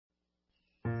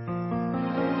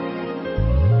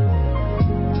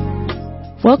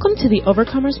Welcome to the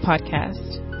Overcomers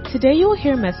Podcast. Today you will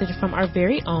hear a message from our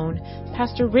very own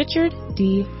Pastor Richard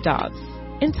D. Dobbs,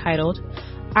 entitled,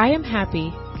 I Am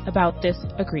Happy About This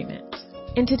Agreement.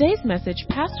 In today's message,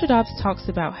 Pastor Dobbs talks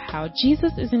about how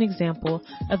Jesus is an example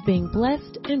of being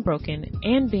blessed and broken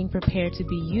and being prepared to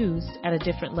be used at a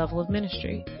different level of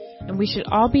ministry. And we should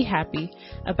all be happy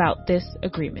about this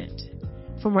agreement.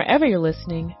 From wherever you're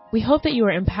listening, we hope that you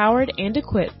are empowered and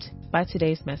equipped by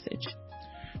today's message.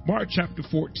 Mark chapter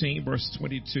 14, verse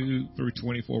 22 through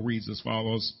 24 reads as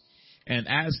follows. And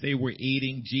as they were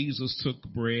eating, Jesus took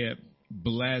bread,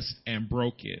 blessed and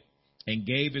broke it, and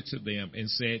gave it to them and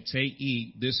said, Take,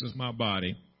 eat, this is my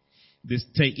body. This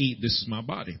is my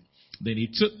body. Then he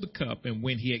took the cup, and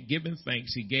when he had given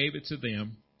thanks, he gave it to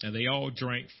them, and they all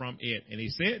drank from it. And he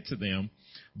said to them,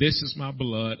 This is my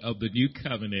blood of the new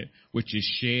covenant, which is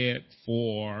shed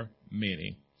for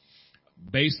many.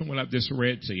 Based on what I've just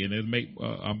read to you, and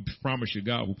I promise you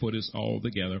God will put this all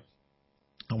together.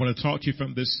 I want to talk to you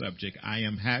from this subject. I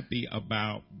am happy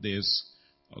about this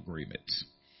agreement.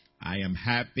 I am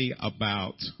happy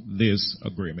about this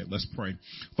agreement. Let's pray.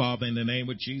 Father, in the name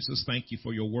of Jesus, thank you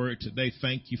for your word today.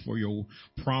 Thank you for your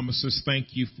promises. Thank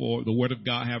you for the word of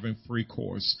God having free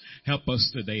course. Help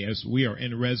us today as we are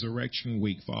in Resurrection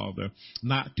Week, Father,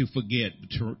 not to forget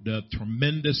the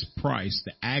tremendous price,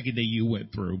 the agony you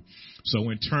went through.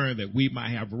 So in turn that we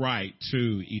might have right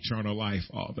to eternal life,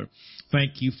 Father.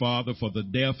 Thank you, Father, for the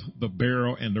death, the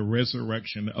burial, and the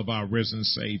resurrection of our risen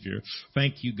Savior.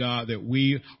 Thank you, God, that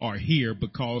we are here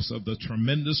because of the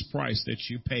tremendous price that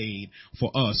you paid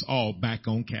for us all back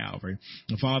on Calvary.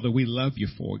 And Father, we love you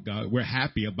for it, God. We're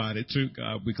happy about it too,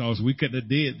 God, because we could have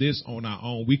did this on our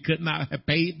own. We could not have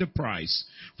paid the price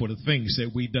for the things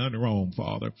that we done wrong,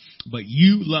 Father. But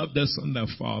you loved us enough,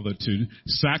 Father, to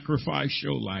sacrifice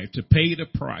your life, to pay the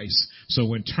price,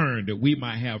 so in turn that we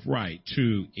might have right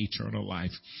to eternal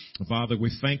life. Father, we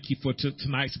thank you for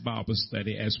tonight's Bible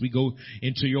study as we go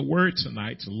into your word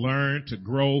tonight to learn, to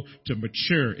grow, to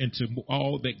mature into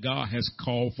all that God has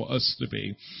called for us to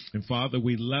be. And Father,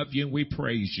 we love you and we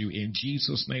praise you. In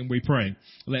Jesus' name we pray.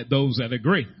 Let those that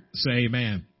agree say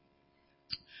amen.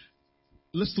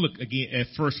 Let's look again at,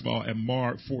 first of all, at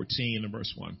Mark 14 and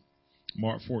verse 1.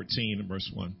 Mark 14 and verse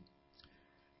 1.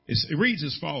 It reads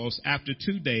as follows. After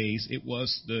 2 days, it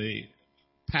was the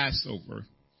Passover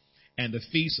and the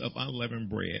feast of unleavened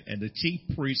bread. And the chief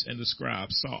priests and the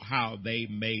scribes sought how they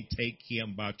may take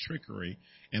him by trickery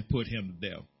and put him to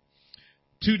death.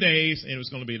 2 days, and it was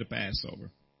going to be the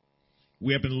Passover.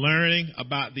 We have been learning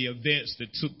about the events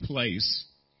that took place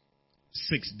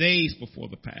 6 days before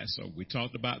the Passover. We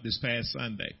talked about this past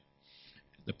Sunday.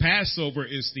 The Passover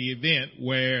is the event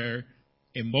where,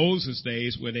 in Moses'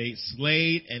 days, where they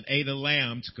slayed and ate a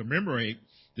lamb to commemorate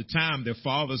the time their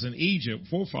forefathers in Egypt,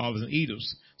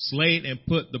 slayed and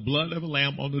put the blood of a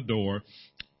lamb on the door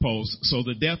post so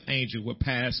the death angel would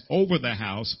pass over the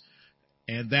house,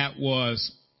 and that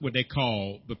was what they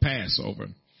call the Passover.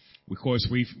 Of course,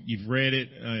 you've read it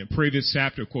in previous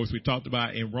chapter. Of course, we talked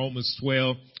about in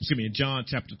in John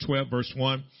chapter 12, verse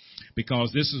 1,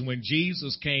 because this is when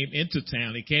Jesus came into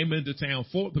town. He came into town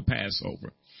for the Passover.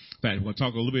 In fact, we'll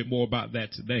talk a little bit more about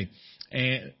that today.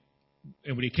 And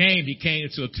when he came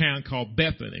into a town called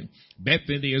Bethany.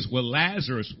 Bethany is where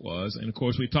Lazarus was. And, of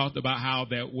course, we talked about how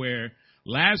that where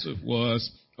Lazarus was,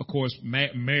 of course,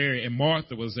 Mary and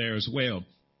Martha was there as well.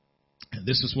 And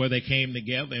this is where they came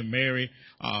together. And Mary,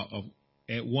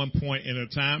 at one point in her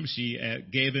time, she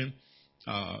had taken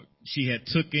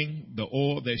the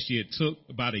oil that she had took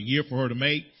about a year for her to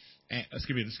make.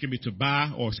 To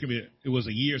buy, it was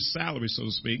a year's salary, so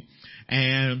to speak,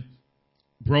 and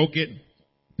broke it,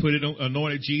 put it on,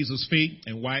 anointed Jesus' feet,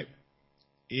 and wiped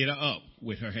it up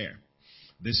with her hair.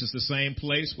 This is the same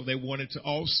place where they wanted to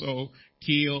also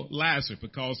kill Lazarus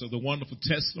because of the wonderful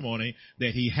testimony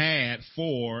that he had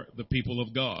for the people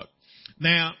of God.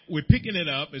 Now, we're picking it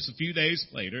up. It's a few days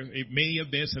later. Many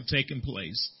events have taken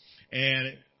place.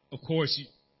 And, of course,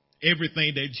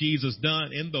 everything that Jesus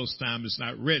done in those times is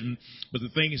not written, but the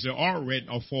things that are written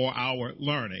are for our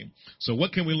learning. So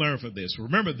what can we learn from this?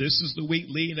 Remember, this is the week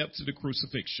leading up to the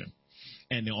crucifixion.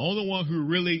 And the only one who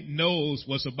really knows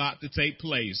what's about to take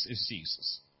place is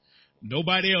Jesus.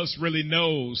 Nobody else really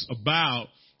knows about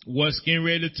what's getting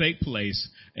ready to take place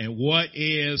and what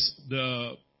is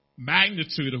the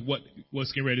magnitude of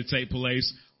what's getting ready to take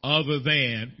place other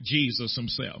than Jesus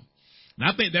himself. And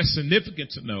I think that's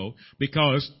significant to know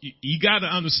because you got to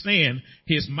understand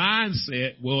his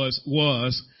mindset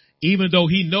was even though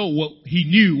he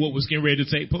knew what was getting ready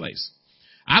to take place.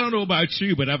 I don't know about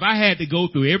you, but if I had to go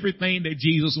through everything that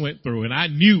Jesus went through and I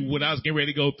knew what I was getting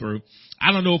ready to go through,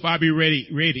 I don't know if I'd be ready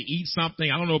to eat something.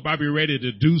 I don't know if I'd be ready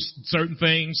to do certain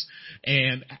things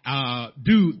and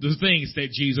do the things that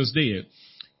Jesus did.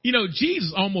 You know,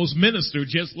 Jesus almost ministered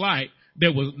just like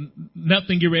there was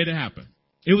nothing getting ready to happen.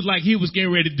 It was like he was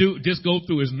getting ready to just go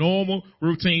through his normal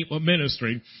routine of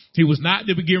ministry. He was not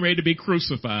getting ready to be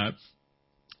crucified.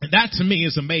 And that to me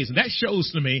is amazing. That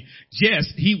shows to me,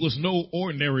 yes, he was no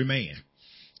ordinary man.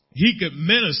 He could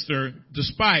minister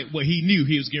despite what he knew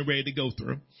he was getting ready to go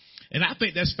through. And I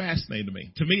think that's fascinating to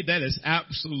me. To me, that is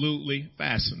absolutely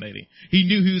fascinating. He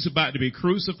knew he was about to be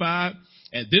crucified.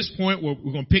 At this point, we're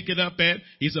going to pick it up at,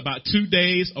 he's about 2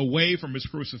 days away from his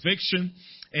crucifixion.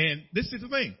 And this is the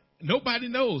thing. Nobody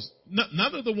knows.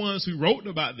 None of the ones who wrote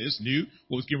about this knew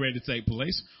what was getting ready to take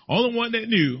place. Only one that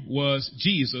knew was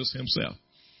Jesus himself.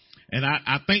 And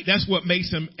I think that's what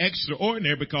makes him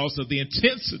extraordinary because of the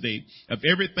intensity of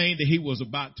everything that he was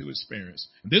about to experience.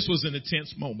 This was an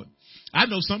intense moment. I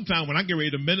know sometimes when I get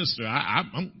ready to minister, I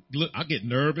get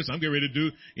nervous. I'm getting ready to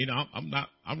do,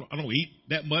 I don't eat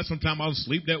that much. Sometimes I don't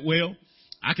sleep that well.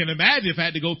 I can imagine if I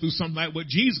had to go through something like what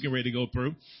Jesus get ready to go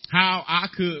through, how I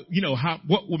could,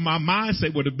 what would my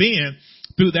mindset would have been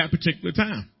through that particular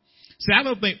time.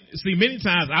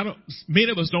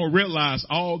 Many of us don't realize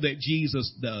all that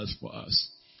Jesus does for us.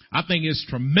 I think it's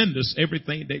tremendous,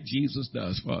 everything that Jesus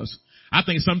does for us. I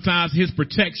think sometimes his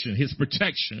protection,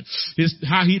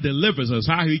 how he delivers us,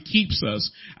 how he keeps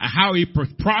us, how he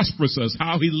prospers us,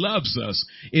 how he loves us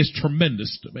is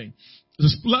tremendous to me. He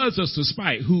loves us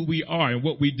despite who we are and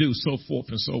what we do, so forth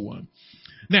and so on.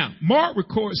 Now, Mark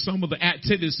records some of the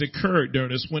activities that occurred during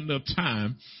this window of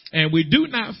time, and we do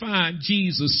not find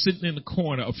Jesus sitting in the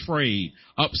corner afraid,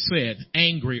 upset,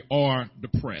 angry, or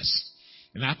depressed.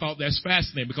 And I thought that's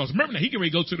fascinating because remember now, he getting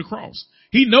ready to go to the cross.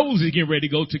 He knows he's getting ready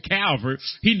to go to Calvary.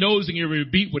 He knows he's getting ready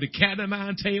to beat with a cat o'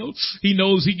 nine tails. He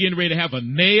knows he's getting ready to have a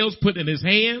nails put in his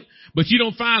hand. But you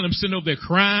don't find him sitting over there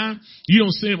crying. You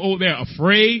don't see him over there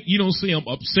afraid. You don't see him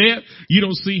upset. You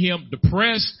don't see him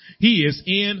depressed. He is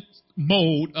in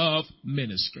mode of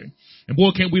ministry. And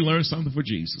boy, can we learn something for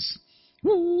Jesus.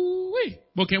 Woo-wee.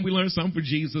 Boy, can we learn something for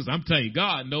Jesus. I'm telling you,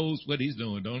 God knows what he's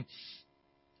doing, don't he?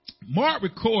 Mark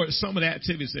records some of the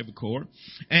activities they record.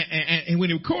 And when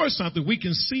he records something, we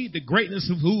can see the greatness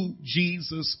of who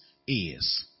Jesus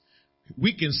is.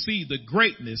 We can see the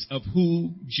greatness of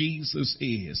who Jesus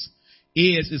is.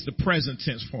 Is the present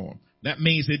tense form. That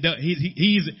means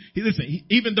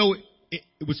even though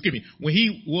when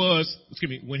he was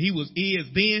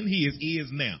then, he is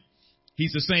now.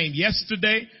 He's the same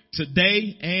yesterday,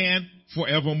 today, and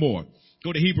forevermore.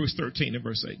 Go to Hebrews 13 and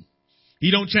verse 8. He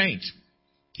don't change.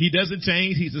 He doesn't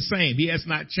change. He's the same. He has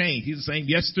not changed. He's the same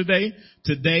yesterday,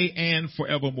 today, and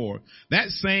forevermore. That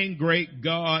same great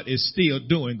God is still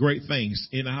doing great things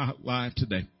in our life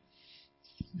today.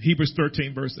 Hebrews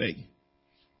 13 verse 8.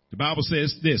 The Bible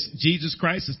says this, Jesus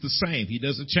Christ is the same. He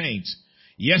doesn't change.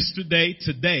 Yesterday,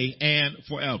 today, and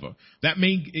forever. That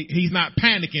means he's not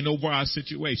panicking over our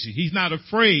situation. He's not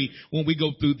afraid when we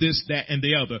go through this, that, and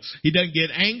the other. He doesn't get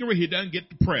angry. He doesn't get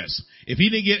depressed. If he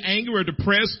didn't get angry or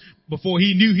depressed before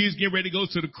he knew he was getting ready to go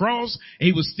to the cross, and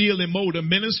he was still in mode of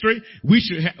ministry, we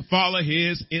should follow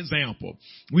his example.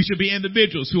 We should be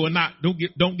individuals who are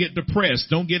don't get depressed,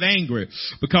 don't get angry,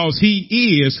 because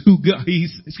he is who God,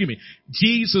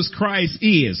 Jesus Christ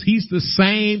is. He's the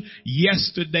same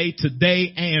yesterday,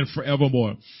 today, and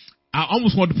forevermore. I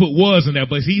almost wanted to put was in there,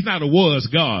 but he's not a was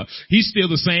God. He's still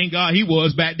the same God he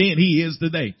was back then. He is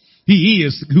today. He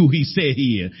is who he said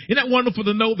he is. Isn't that wonderful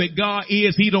to know that God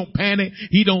is? He don't panic.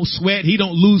 He don't sweat. He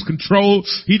don't lose control.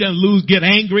 He doesn't get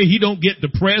angry. He don't get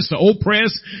depressed or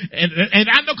oppressed. And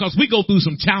I know because we go through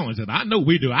some challenges. I know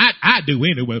we do. I do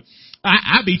anyway.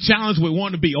 I be challenged with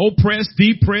wanting to be oppressed,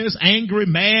 depressed, angry,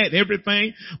 mad,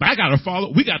 everything. But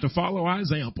we got to follow our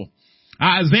example.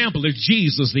 Our example is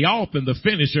Jesus, the author and the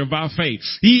finisher of our faith.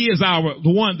 He is the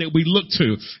one that we look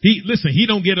to. He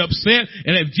don't get upset.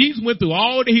 And if Jesus went through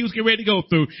all that he was getting ready to go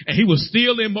through and he was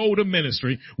still in mode of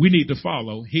ministry, we need to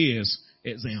follow his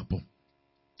example.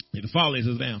 We need to follow his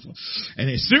example. And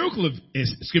we're going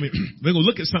to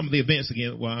look at some of the events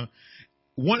again. Well,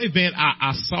 one event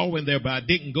I saw in there, but I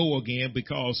didn't go again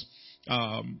because,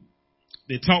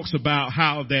 it talks about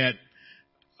how that,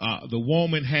 the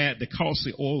woman had the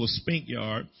costly oil of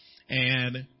Spinkyard,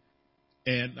 and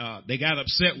they got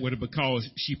upset with her because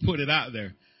she put it out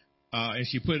there, and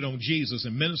she put it on Jesus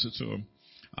and ministered to him.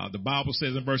 The Bible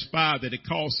says in verse 5 that it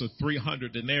cost her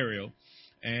 300 denarii,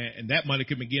 and that money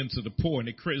could be given to the poor, and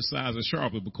they criticized it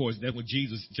sharply because that's when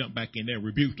Jesus jumped back in there and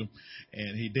rebuked them,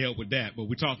 and he dealt with that. But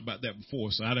we talked about that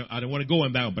before, so I don't want to go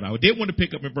in that, but I did want to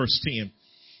pick up in verse 10.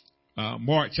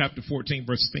 Mark chapter 14,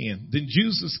 verse 10. Then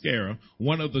Judas Iscariot,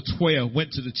 one of the 12,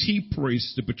 went to the chief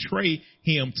priests to betray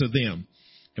him to them.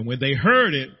 And when they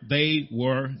heard it, they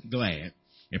were glad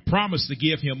and promised to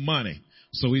give him money.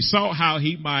 So he sought how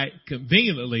he might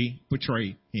conveniently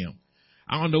betray him.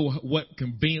 I don't know what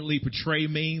conveniently betray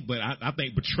means, but I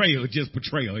think betrayal is just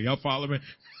betrayal. Y'all follow me?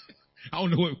 I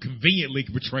don't know what conveniently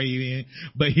betray means,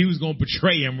 but he was going to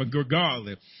betray him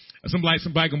regardless. Somebody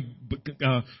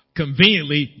can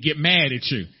conveniently get mad at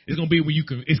you. It's going to be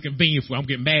when it's convenient for you. I'm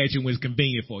getting mad at you when it's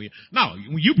convenient for you. No,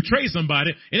 when you betray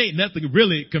somebody, it ain't nothing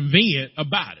really convenient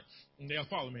about it. Y'all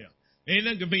follow me up. Ain't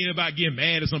nothing convenient about getting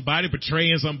mad at somebody,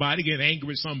 betraying somebody, getting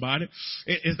angry at somebody.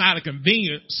 It's not a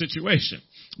convenient situation.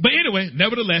 But anyway,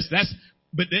 nevertheless,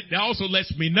 but that also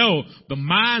lets me know the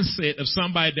mindset of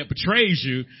somebody that betrays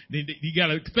you. You got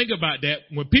to think about that.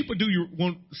 When people it's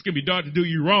going to be dark to do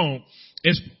you wrong,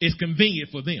 it's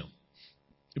convenient for them.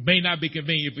 It may not be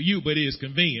convenient for you, but it is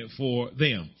convenient for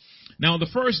them. Now, on the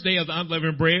first day of the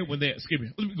unleavened bread, let's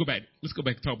go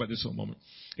back and talk about this for a moment.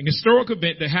 An historical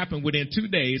event that happened within 2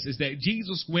 days is that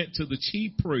Judas went to the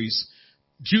chief priest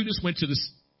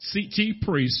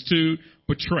to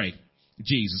betray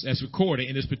Jesus, as recorded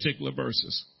in this particular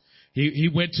verses. He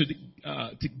went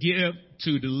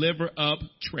to deliver up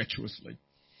treacherously.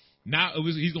 Now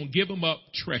he's going to give him up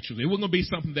treacherously. It wasn't going to be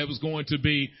something that was going to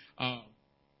be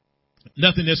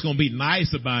nothing that's going to be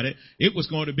nice about it. It was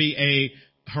going to be a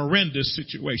horrendous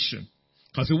situation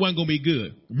because it wasn't going to be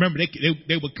good. Remember,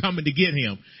 they were coming to get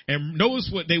him, and notice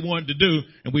what they wanted to do.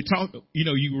 And we talked, you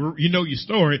know your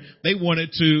story. They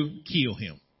wanted to kill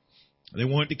him. They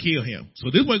wanted to kill him. So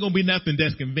this wasn't going to be nothing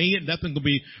that's convenient, nothing going to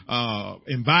be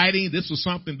inviting. This was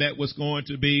something that was going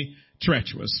to be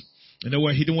treacherous. In other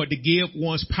words, he didn't want to give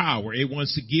one's power. It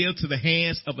wants to give to the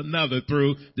hands of another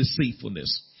through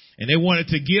deceitfulness. And they wanted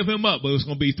to give him up, but it was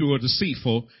going to be through a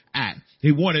deceitful act.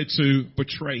 He wanted to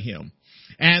betray him.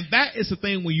 And that is the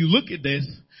thing when you look at this,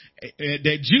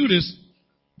 that Judas,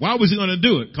 why was he going to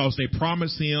do it? Because they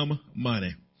promised him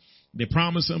money. They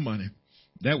promised him money.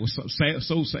 That was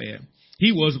so sad.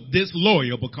 He was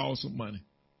disloyal because of money.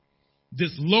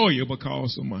 Disloyal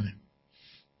because of money.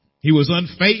 He was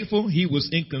unfaithful. He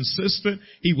was inconsistent.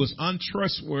 He was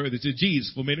untrustworthy to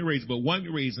Jesus for many reasons. But one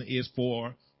reason is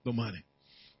for the money.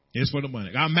 It's for the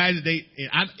money. I imagine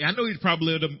I know he's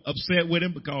probably a little upset with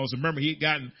him because remember he had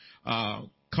gotten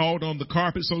called on the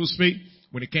carpet, so to speak,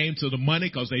 when it came to the money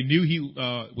because they knew he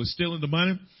was stealing the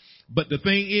money. But the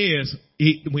thing is,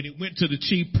 when he went to the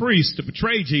chief priest to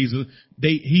betray Jesus,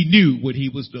 he knew what he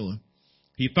was doing.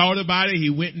 He thought about it. He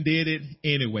went and did it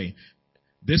anyway.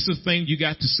 This is the thing you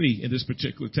got to see in this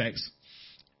particular text.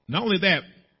 Not only that,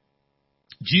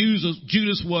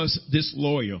 Judas was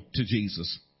disloyal to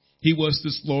Jesus. He was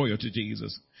disloyal to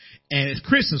Jesus. And as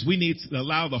Christians, we need to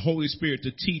allow the Holy Spirit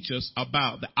to teach us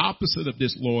about the opposite of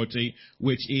disloyalty,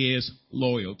 which is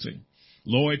loyalty.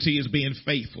 Loyalty is being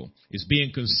faithful. It's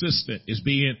being consistent. It's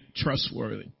being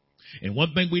trustworthy. And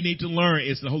one thing we need to learn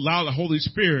is to allow the Holy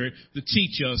Spirit to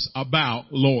teach us about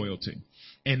loyalty.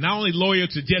 And not only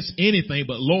loyalty to just anything,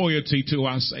 but loyalty to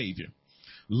our Savior.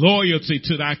 Loyalty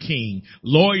to thy King.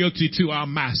 Loyalty to our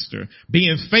Master.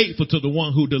 Being faithful to the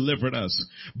one who delivered us.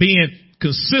 Being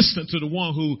consistent to the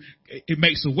one who it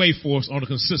makes a way for us on a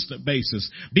consistent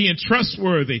basis. Being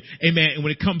trustworthy, amen, and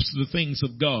when it comes to the things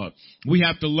of God. We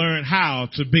have to learn how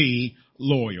to be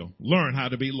loyal. Learn how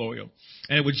to be loyal.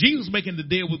 And when Jesus was making the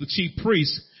deal with the chief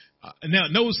priest, now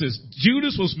notice this,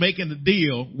 Judas was making the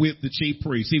deal with the chief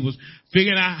priest. He was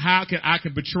figuring out how I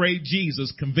can betray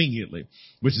Jesus conveniently,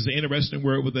 which is an interesting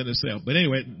word within itself. But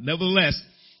anyway, nevertheless,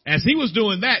 as he was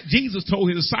doing that, Jesus told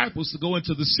his disciples to go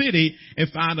into the city and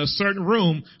find a certain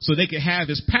room so they could have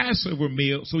his Passover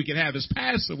meal, so he could have his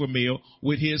Passover meal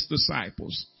with his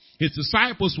disciples. His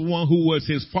disciples were one who was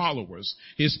his followers,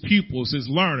 his pupils, his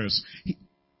learners.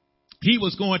 He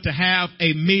was going to have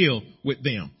a meal with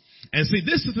them. And see,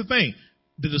 this is the thing.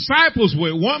 The disciples were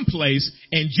at one place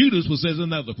and Judas was at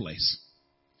another place.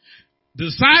 The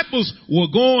disciples were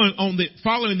going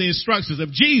following the instructions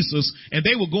of Jesus, and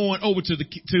they were going over to the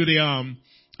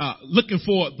looking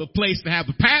for the place to have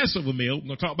the Passover meal. We're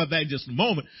going to talk about that in just a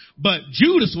moment. But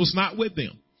Judas was not with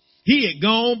them. He had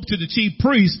gone to the chief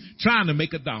priest trying to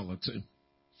make $1 too.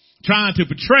 Trying to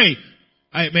betray,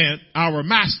 our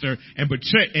master and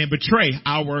betray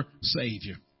our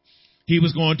Savior. He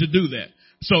was going to do that.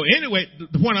 So anyway,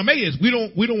 the point I made is we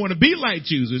don't want to be like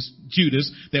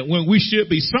Judas, that when we should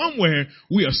be somewhere,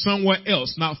 we are somewhere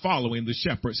else, not following the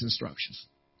shepherd's instructions.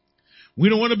 We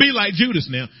don't want to be like Judas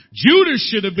now. Judas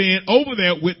should have been over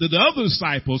there with the other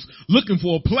disciples looking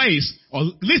for a place, or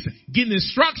listen, getting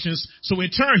instructions, so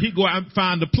in turn he'd go out and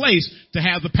find a place to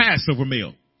have the Passover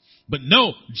meal. But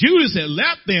no, Judas had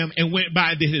left them and went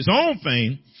by and did his own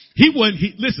thing.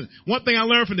 Listen, one thing I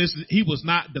learned from this is he was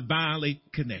not divinely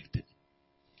connected.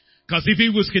 Because if he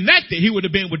was connected, he would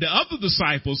have been with the other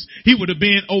disciples. He would have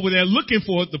been over there looking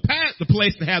for the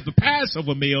place to have the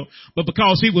Passover meal. But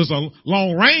because he was a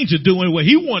lone ranger doing what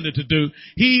he wanted to do,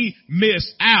 he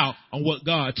missed out on what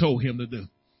God told him to do.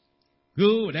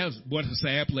 Ooh, what a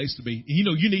sad place to be. You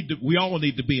know, we all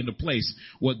need to be in the place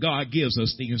where God gives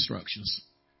us the instructions.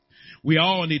 We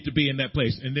all need to be in that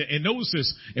place. And notice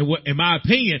this, in my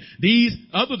opinion, these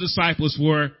other disciples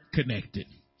were connected.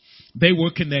 They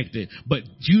were connected, but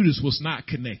Judas was not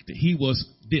connected. He was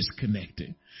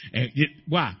disconnected. And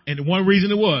why? And the one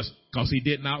reason it was because he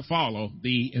did not follow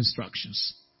the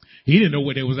instructions. He didn't know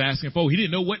what they was asking for. He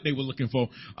didn't know what they were looking for,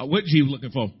 what Jesus was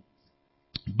looking for.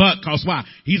 But because why?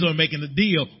 He's only making a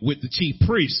deal with the chief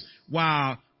priests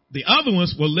while the other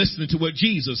ones were listening to what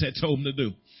Jesus had told them to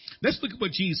do. Let's look at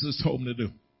what Jesus told them to do.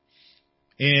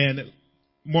 In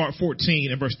Mark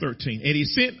 14 and verse 13. And he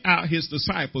sent out his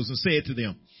disciples and said to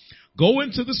them, go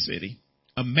into the city.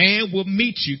 A man will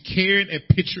meet you carrying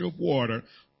a pitcher of water.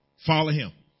 Follow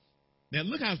him. Now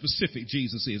look how specific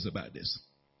Jesus is about this.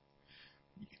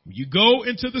 When you go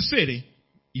into the city,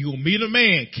 you will meet a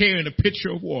man carrying a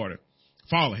pitcher of water.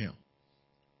 Follow him.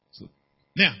 So,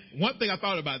 now, one thing I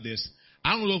thought about this,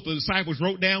 I don't know if the disciples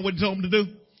wrote down what he told them to do,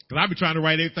 because I've been trying to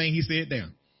write everything he said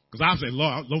down. Because I said,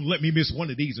 Lord, don't let me miss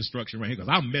one of these instructions right here, because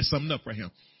I'll mess something up for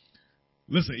him.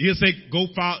 Listen, he'll say, go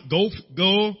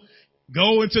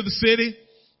into the city,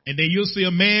 and then you'll see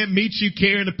a man meet you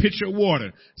carrying a pitcher of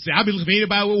water. Say, I'll be looking for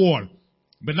anybody with water.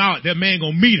 But now that man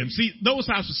gonna meet him. See, notice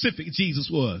how specific Jesus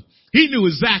was. He knew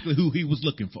exactly who he was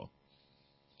looking for.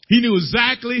 He knew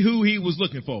exactly who he was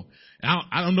looking for.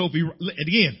 I don't know if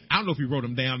I don't know if he wrote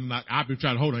them down or not. I've been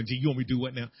trying to hold on. Gee, you want me to do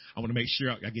what now? I want to make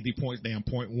sure I get these points down.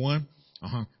 Point 1,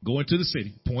 go into the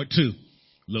city. Point 2,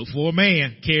 look for a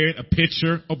man carrying a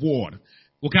pitcher of water.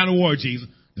 What kind of water, Jesus?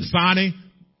 Dasani,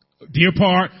 Deer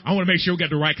Park. I want to make sure we got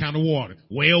the right kind of water.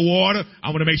 Whale water. I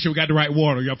want to make sure we got the right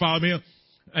water. Y'all follow me?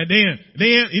 And then,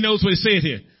 he knows what it says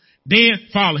here. Then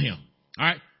follow him. All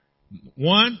right.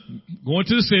 1, go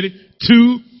into the city.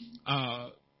 2,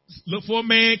 look for a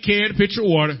man carrying a pitcher of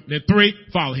water. Then 3,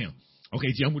 follow him.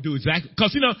 Okay, Jim, I'm going to do exactly.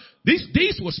 Because,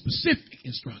 these were specific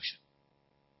instructions.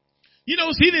 He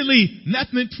didn't leave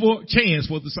nothing for chance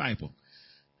for the disciple.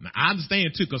 Now, I understand,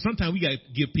 too, because sometimes we got to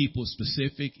give people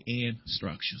specific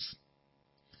instructions.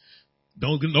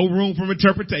 Don't give no room for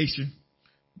interpretation.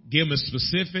 Give them a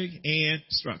specific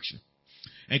instruction.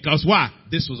 And because why?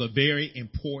 This was a very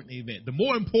important event. The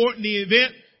more important the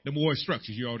event, the more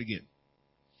instructions you ought to get.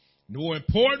 The more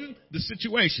important the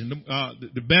situation,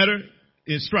 the better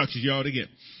instructions you ought to get.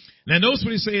 Now notice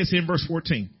what he says here in verse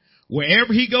 14.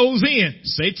 Wherever he goes in,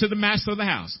 say to the master of the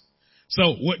house.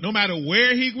 So no matter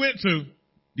where he went to,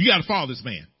 you got to follow this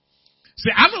man. See,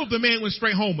 I don't know if the man went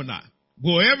straight home or not.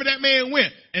 Wherever that man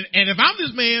went, and if I'm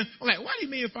this man, I'm like, why are these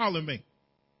men following me?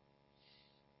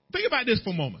 Think about this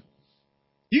for a moment.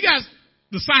 You guys,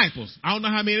 disciples, I don't know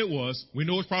how many it was. We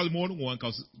know it's probably more than one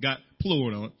because it got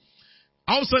plural on it.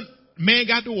 All of a sudden, man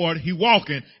got the water, he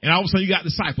walking, and all of a sudden you got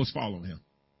disciples following him.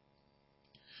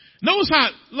 Notice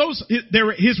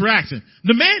his reaction.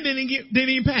 The man didn't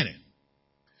even panic.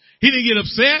 He didn't get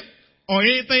upset or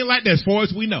anything like that as far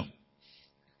as we know.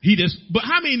 But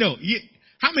how many know?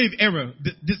 How many have ever,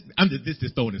 I'm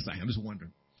just throwing this out. I'm just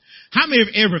wondering. How many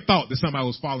have ever thought that somebody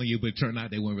was following you, but it turned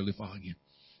out they weren't really following you?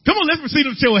 Come on, let's see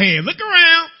them show hands. Look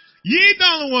around. You ain't the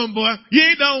only one, boy. You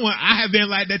ain't the only one. I have been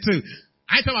like that too.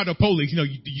 I ain't talking about the police.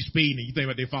 You speeding and you think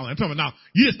about they following. I'm talking about now.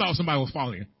 You just thought somebody was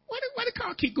following you. Why the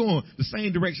car keep going the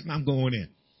same direction I'm going in?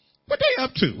 What they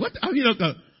up to?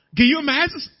 Can you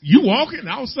imagine? You walking and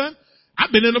all of a sudden,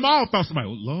 I've been in the mall, thought somebody,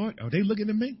 oh Lord, are they looking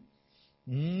at me?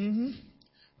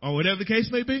 Or whatever the case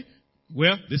may be.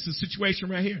 Well, this is the situation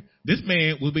right here. This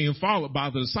man was being followed by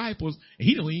the disciples, and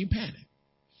he don't even panic.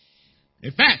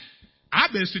 In fact,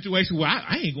 I've been in a situation where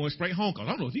I ain't going straight home because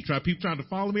I don't know if people trying to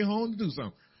follow me home to do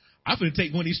something. I'm going to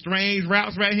take one of these strange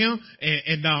routes right here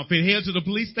and head to the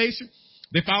police station.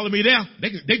 They follow me there.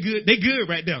 They good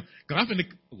right there. Because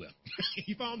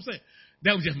you follow what I'm saying?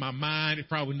 That was just my mind. It's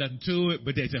probably nothing to it,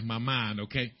 but that's just my mind,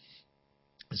 okay?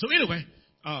 So anyway,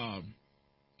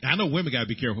 I know women got to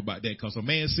be careful about that because a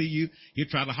man see you, he'll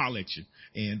try to holler at you.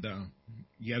 And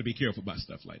You got to be careful about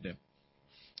stuff like that.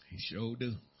 He sure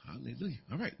do. Hallelujah.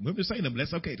 All right. We'll be saying them.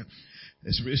 That's okay.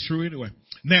 It's true anyway.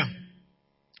 Now,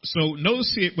 so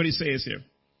notice here what he says here.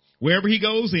 Wherever he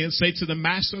goes in, say to the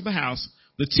master of the house,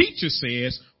 the teacher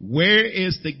says, where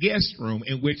is the guest room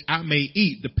in which I may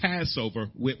eat the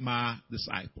Passover with my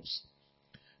disciples?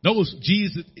 Notice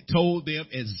Jesus told them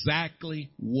exactly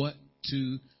what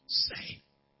to say.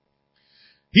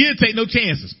 He didn't take no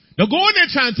chances. Don't go in there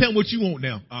trying to tell them what you want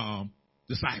now,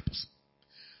 disciples.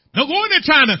 Don't go in there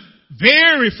trying to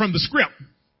vary from the script.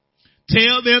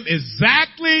 Tell them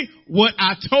exactly what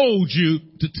I told you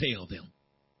to tell them.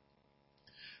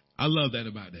 I love that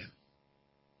about that.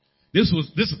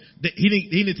 He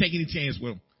didn't take any chance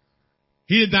with them.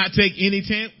 He did not take any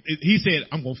chance. He said,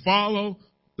 I'm going to follow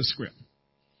the script.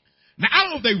 Now, I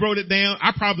don't know if they wrote it down.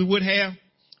 I probably would have.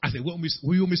 I said, what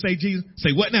you want me to say, Jesus?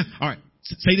 Say what now? All right.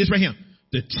 Say this right here.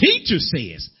 The teacher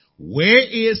says, where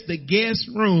is the guest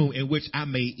room in which I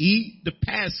may eat the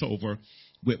Passover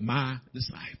with my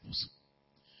disciples?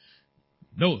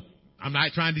 No, I'm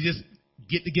not trying to just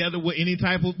get together with any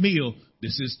type of meal.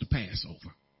 This is the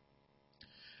Passover.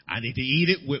 I need to eat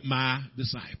it with my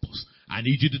disciples. I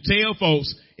need you to tell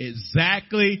folks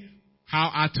exactly how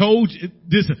I told you.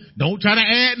 Listen, don't try to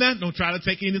add nothing. Don't try to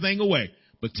take anything away.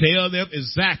 But tell them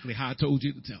exactly how I told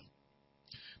you to tell them.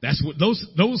 That's what those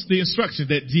the instructions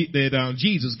that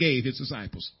Jesus gave his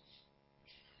disciples.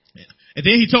 Yeah. And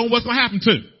then he told them what's going to happen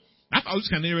too. I thought it was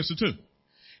kind of interesting too.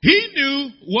 He knew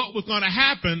what was going to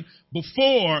happen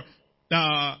before,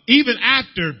 even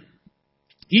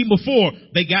before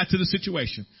they got to the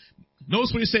situation.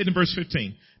 Notice what he said in verse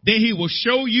 15. Then he will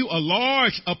show you a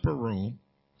large upper room,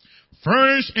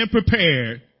 furnished and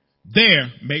prepared,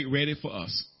 there made ready for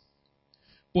us.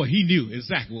 Boy, he knew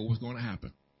exactly what was going to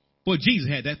happen. Boy, Jesus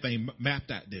had that thing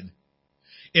mapped out, didn't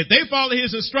he? If they followed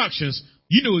his instructions,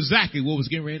 you knew exactly what was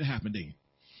getting ready to happen, didn't you?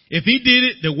 If he did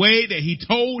it the way that he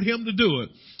told him to do it,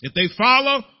 if they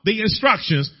follow the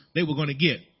instructions, they were going to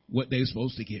get what they were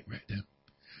supposed to get right there.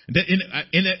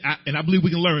 And I believe we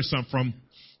can learn something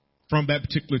from that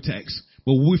particular text.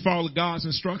 But when we follow God's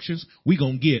instructions, we're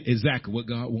going to get exactly what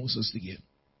God wants us to get.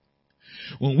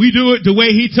 When we do it the way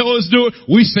he told us to do it,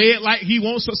 we say it like he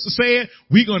wants us to say it,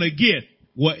 we're going to get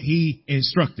what he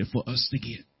instructed for us to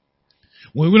get.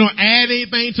 When we don't add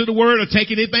anything to the word or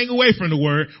take anything away from the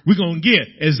word, we're going to get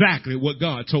exactly what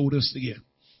God told us to get.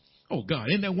 Oh God,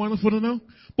 isn't that wonderful to know?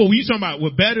 But when you talking about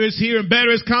what better is here and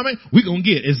better is coming, we're going to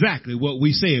get exactly what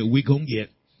we said we're going to get.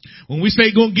 When we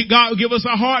say God will give us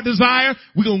a heart desire,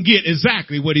 we're going to get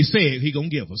exactly what he said he's going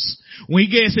to give us. When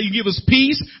he said he give us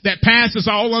peace that passes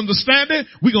all understanding,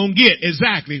 we're going to get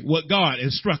exactly what God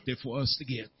instructed for us to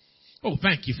get. Oh,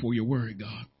 thank you for your word,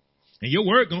 God. And your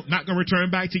word not going to return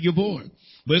back to your void,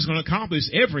 but it's going to accomplish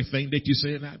everything that you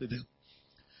said out to do.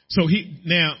 So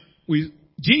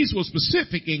Jesus was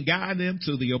specific in guiding them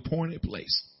to the appointed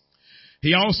place.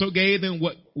 He also gave them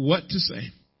what to say.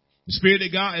 The Spirit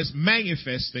of God is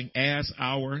manifesting as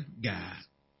our guide.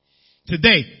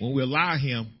 Today, when we allow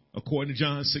him, according to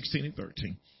John 16 and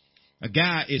 13, a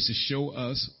guide is to show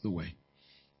us the way.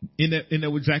 Isn't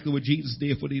that exactly what Jesus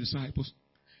did for the disciples?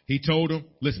 He told them,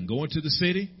 listen, go into the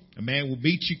city. A man will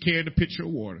meet you carrying a pitcher of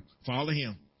water. Follow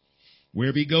him.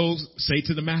 Wherever he goes, say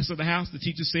to the master of the house, the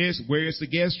teacher says, where is the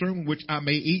guest room in which I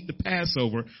may eat the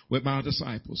Passover with my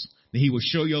disciples? Then he will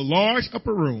show you a large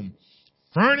upper room,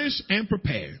 furnished and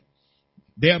prepared.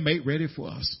 They are made ready for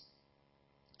us.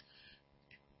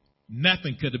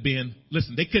 Nothing could have been,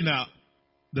 listen, they could not,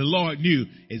 the Lord knew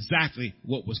exactly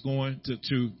what was going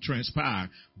to transpire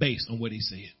based on what he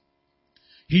said.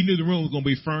 He knew the room was going to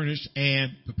be furnished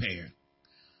and prepared.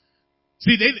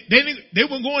 See, they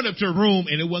weren't going up to a room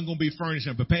and it wasn't going to be furnished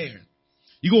and prepared.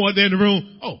 You go out there in the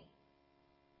room, oh,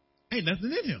 ain't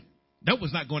nothing in here. That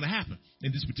was not going to happen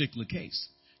in this particular case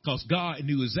because God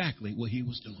knew exactly what he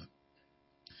was doing.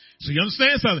 So you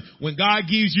understand something? When God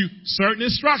gives you certain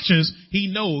instructions,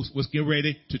 he knows what's getting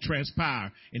ready to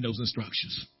transpire in those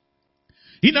instructions.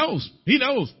 He knows. He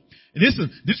knows. And this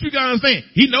you got to understand.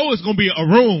 He knows it's going to be a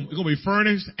room. It's going to be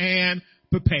furnished and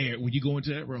prepared when you go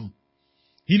into that room.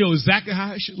 He knows exactly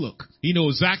how it should look. He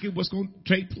knows exactly what's going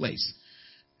to take place.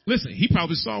 Listen, he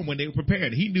probably saw them when they were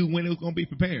prepared. He knew when it was going to be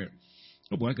prepared.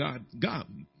 Oh boy, God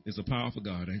is a powerful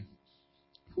God, eh?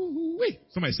 Woo-wee.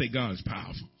 Somebody say God is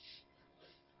powerful.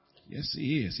 Yes,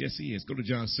 he is. Yes, he is. Go to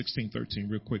John 16:13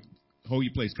 real quick. Hold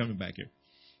your place coming back here.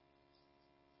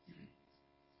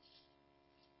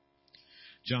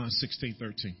 John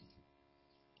 16:13.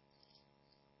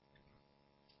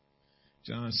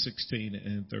 John 16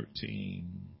 and 13.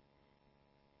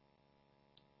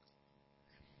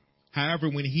 However,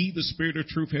 when he, the Spirit of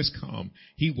truth, has come,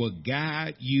 he will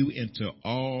guide you into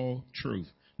all truth.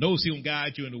 Notice he will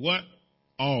guide you into what?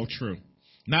 All truth.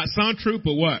 Not some truth,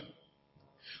 but what?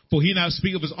 For he not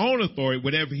speak of his own authority.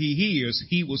 Whatever he hears,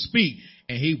 he will speak,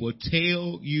 and he will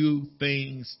tell you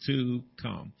things to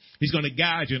come. He's going to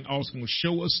guide you and also going to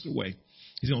show us the way.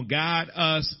 He's going to guide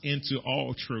us into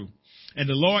all truth. And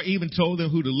the Lord even told them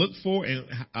who to look for, and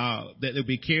that they'll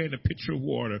be carrying a pitcher of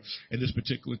water in this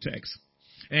particular text.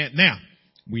 And now,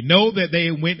 we know that they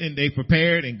went and they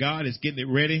prepared, and God is getting it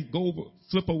ready.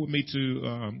 Flip over with me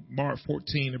to Mark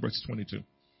 14 and verse 22.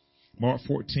 Mark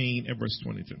 14 and verse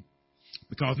 22.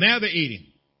 Because now they're eating.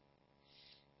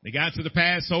 They got to the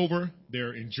Passover.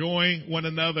 They're enjoying one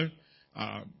another.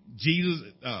 Jesus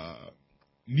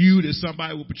knew that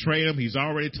somebody would betray him. He's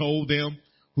already told them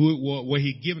who it was. Well,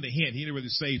 he'd given a hint. He didn't really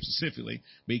say specifically,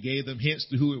 but he gave them hints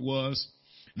to who it was.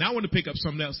 Now I want to pick up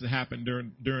something else that happened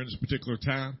during this particular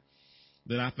time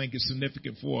that I think is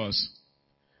significant for us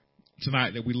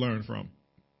tonight that we learn from.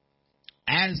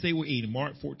 As they were eating,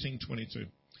 Mark 14:22,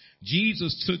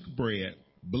 Jesus took bread,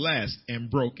 blessed, and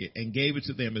broke it, and gave it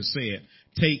to them and said,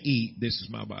 "Take, eat, this is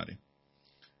my body."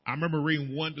 I remember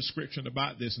reading one description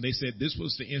about this, and they said this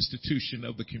was the institution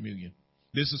of the communion.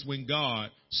 This is when God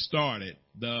started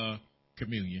the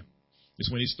communion. This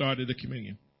is when he started the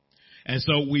communion. And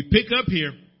so we pick up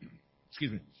here,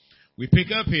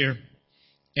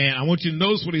 and I want you to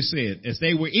notice what he said, as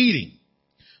they were eating.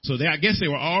 So I guess they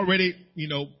were already,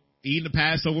 eating the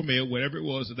Passover meal, whatever it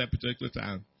was at that particular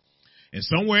time. And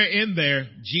somewhere in there,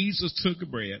 Jesus took a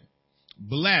bread,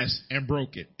 blessed and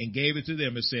broke it, and gave it to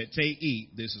them and said, "Take,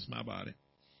 eat, this is my body."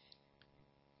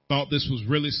 Thought this was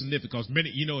really significant because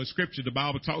in Scripture, the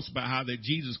Bible talks about how that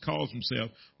Jesus calls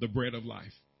himself the bread of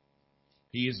life.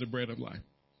 He is the bread of life.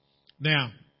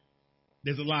 Now,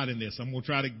 there's a lot in this. I'm going to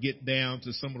try to get down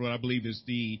to some of what I believe is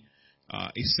the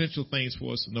essential things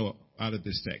for us to know out of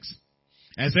this text.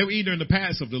 As they were eating during the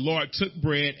Passover, the Lord took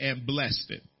bread and blessed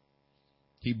it.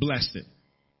 He blessed it.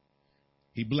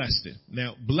 He blessed it.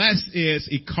 Now, blessed is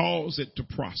he calls it to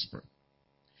prosper.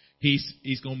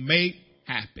 He's going to make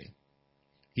happy.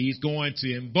 He's going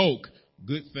to invoke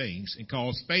good things and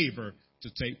cause favor to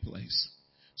take place.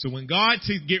 So when God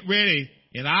to get ready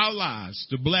in our lives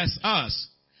to bless us,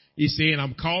 he's saying,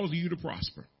 I'm calling you to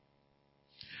prosper.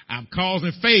 I'm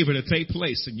causing favor to take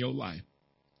place in your life.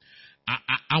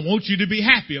 I want you to be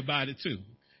happy about it too.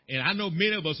 And I know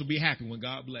many of us will be happy when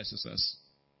God blesses us.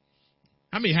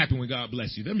 How many happy when God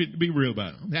bless you? Let me be real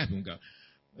about it. I'm happy when God.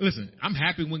 Listen, I'm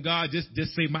happy when God just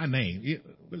say my name.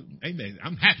 Amen.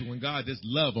 I'm happy when God just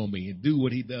love on me and do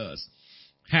what he does.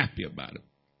 Happy about it.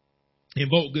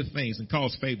 Invoke good things and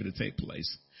cause favor to take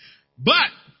place. But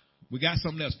we got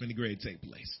something else finna great to take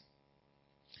place.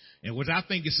 And what I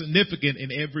think is significant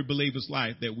in every believer's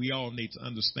life that we all need to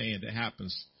understand that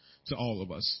happens to all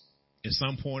of us at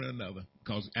some point or another.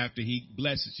 Because after he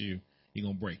blesses you, he's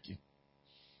going to break you.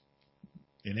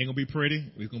 It ain't going to be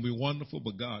pretty. It's going to be wonderful,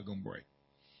 but God going to break.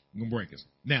 He's going to break us.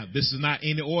 Now, this is not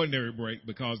any ordinary break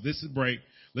because this is break.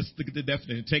 Let's look at the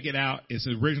definition. Take it out. It's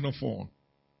the original form.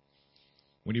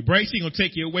 When he breaks, he's going to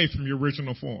take you away from your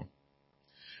original form.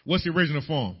 What's the original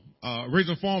form?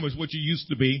 Original form is what you used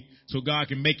to be so God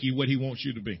can make you what he wants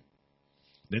you to be.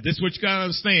 Now, this is what you got to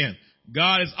understand.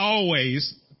 God is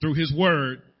always, through his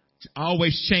word,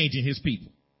 always changing his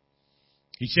people.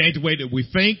 He changed the way that we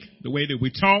think, the way that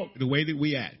we talk, the way that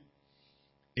we act.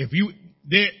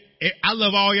 I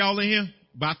love all y'all in here,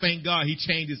 but I thank God he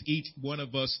changes each one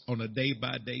of us on a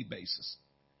day-by-day basis.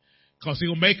 Because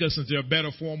he'll make us into a better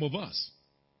form of us.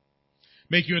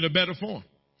 Make you in a better form.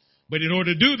 But in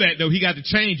order to do that, though, he got to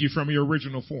change you from your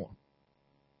original form.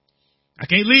 I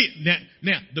can't leave.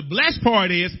 Now, the blessed part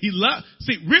is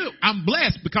really, I'm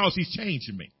blessed because he's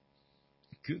changing me.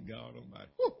 Good God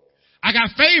Almighty. Whew. I got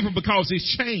favor because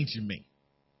he's changing me.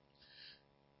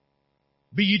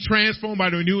 Be ye transformed by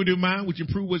the renewing of your mind, which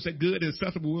improve what's that good and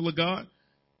acceptable will of God.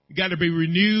 We got to be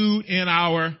renewed in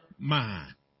our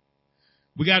mind.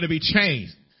 We got to be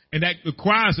changed. And that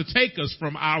requires to take us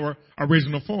from our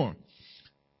original form.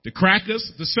 To crack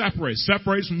us, to separate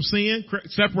from sin,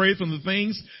 separate from the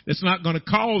things that's not going to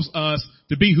cause us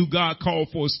to be who God called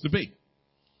for us to be.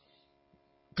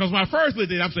 Because when I first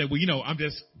looked at it, I'm saying,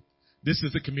 this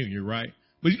is the communion, right?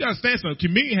 But you got to understand something.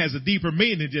 Communion has a deeper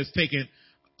meaning than just taking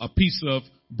a piece of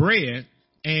bread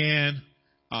and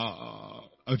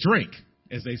a drink,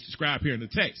 as they describe here in the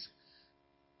text,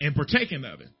 and partaking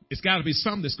of it. It's got to be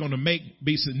something that's going to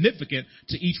be significant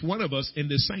to each one of us in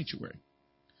this sanctuary.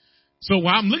 So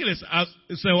while I'm looking at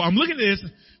this,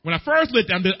 when I first looked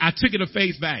at it, I took it at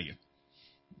face value.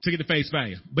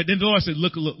 But then the Lord said,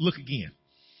 look again.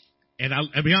 And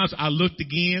I'll be honest, I looked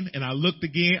again and I looked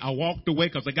again. I walked away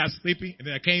because I got sleepy, and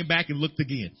then I came back and looked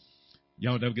again.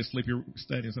 Y'all never get sleepy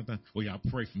studying sometimes? Well, y'all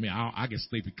pray for me. I get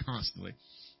sleepy constantly.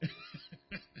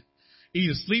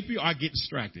 Either sleepy or I get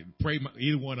distracted. Pray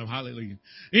either one of them. Hallelujah.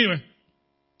 Anyway,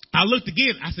 I looked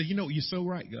again. I said, you're so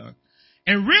right, God.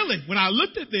 And really, when I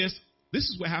looked at this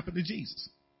is what happened to Jesus.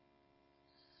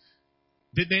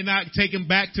 Did they not take him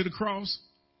back to the cross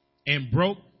and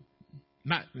broken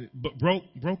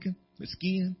the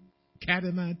skin, cat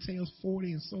o' nine tails,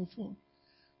 40 and so forth?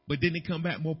 But didn't he come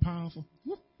back more powerful?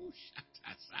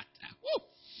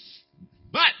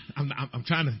 But I'm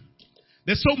trying to.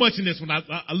 There's so much in this. When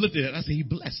I looked at it, I said he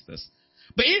blessed us.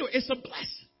 But anyway, it's a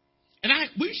blessing, and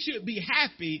we should be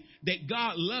happy that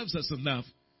God loves us enough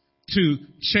to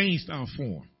change our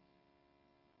form.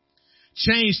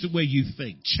 Change the way you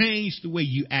think. Change the way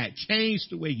you act. Change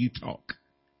the way you talk.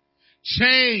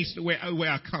 Change the way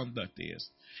our conduct is.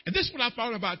 And this is what I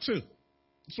thought about too.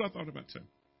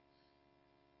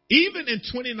 Even in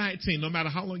 2019, no matter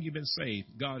how long you've been saved,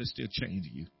 God is still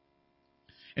changing you.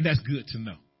 And that's good to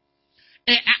know.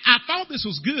 And I thought this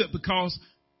was good because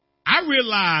I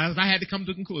realized I had to come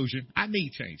to the conclusion I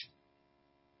need change.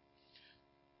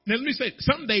 Now let me say,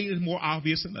 some days is more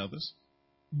obvious than others.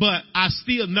 But I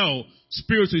still know,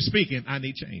 spiritually speaking, I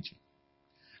need changing.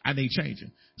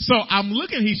 So I'm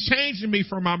looking, he's changing me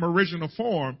from my original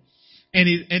form.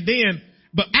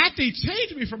 But after he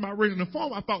changed me from my original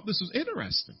form, I thought this was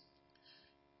interesting.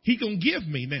 He gonna give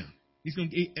me now.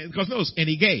 Because notice, and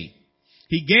he gave.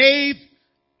 He gave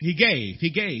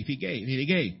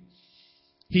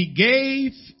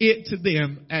it to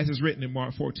them as is written in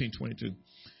Mark 14:22.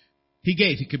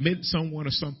 He committed someone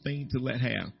or something to let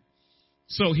have.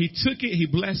 So he took it, he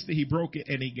blessed it, he broke it,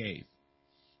 and he gave.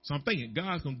 So I'm thinking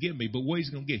God's going to give me, but what he's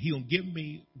going to give? He's going to give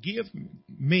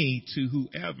me to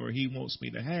whoever he wants me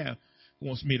to have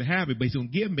it, but he's going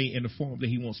to give me in the form that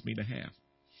he wants me to have.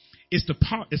 It's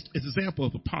an example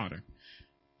of a potter.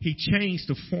 He changed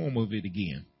the form of it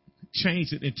again,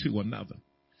 changed it into another.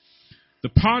 The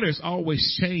potter is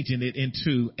always changing it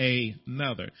into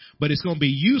another, but it's going to be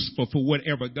useful for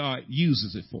whatever God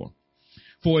uses it for.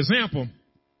 For example,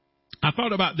 I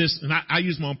thought about this, and I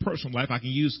use my own personal life. I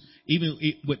can use even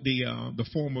with the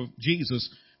form of Jesus.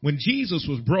 When Jesus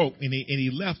was broke and he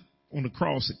left on the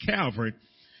cross at Calvary,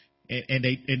 and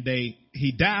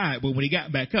he died, but when he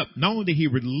got back up, not only did he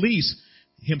release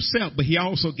himself, but he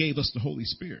also gave us the Holy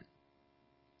Spirit.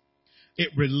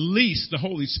 It released the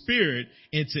Holy Spirit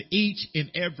into each and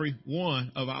every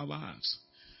one of our lives.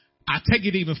 I take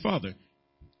it even further.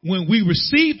 When we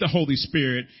received the Holy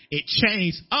Spirit, it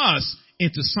changed us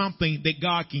into something that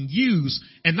God can use.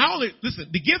 And not only, listen,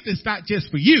 the gift is not just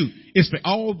for you, it's for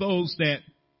all those that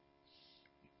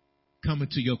come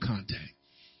into your contact.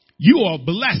 You are a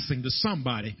blessing to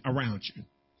somebody around you.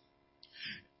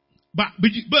 But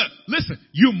listen,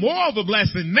 you're more of a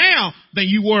blessing now than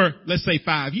you were, let's say,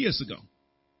 5 years ago.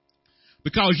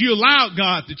 Because you allowed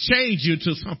God to change you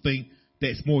into something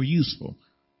that's more useful.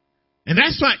 And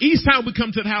that's why each time we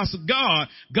come to the house of God,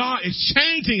 God is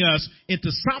changing us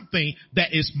into something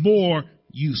that is more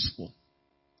useful,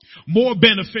 more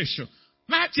beneficial,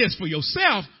 not just for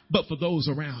yourself, but for those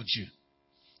around you.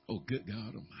 Oh, good God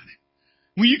Almighty.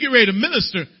 When you get ready to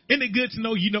minister, isn't it good to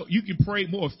know you can pray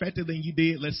more effectively than you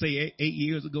did, let's say 8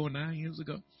 years ago or 9 years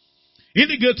ago?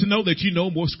 Isn't it good to know that you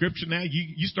know more scripture now?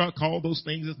 You start calling those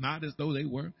things as not as though they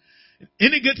were.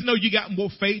 Isn't it good to know you got more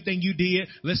faith than you did,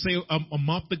 let's say, a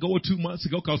month ago or 2 months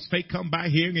ago, because faith come by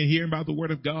hearing and hearing about the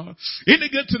word of God? Isn't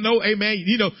it good to know, amen,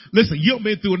 listen, you've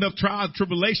been through enough trials and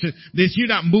tribulation that you're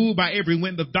not moved by every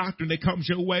wind of doctrine that comes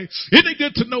your way? Isn't it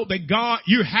good to know that God,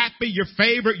 you're happy, you're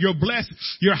favored, you're blessed,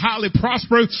 you're highly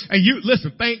prosperous, and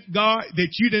listen, thank God that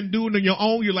you didn't do it on your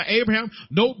own. You're like Abraham.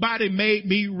 Nobody made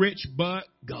me rich but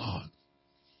God.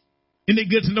 Isn't it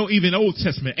good to know even in the Old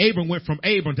Testament, Abram went from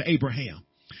Abram to Abraham?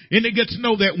 Isn't it good to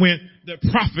know that when the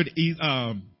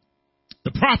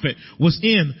prophet was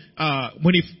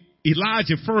when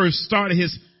Elijah first started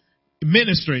his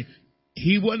ministry,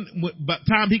 he wasn't, by the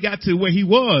time he got to where he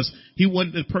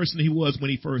wasn't the person he was when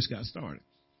he first got started.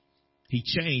 He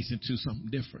changed into something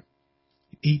different.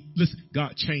 Listen,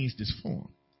 God changed his form.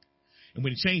 And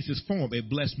when he changed his form, it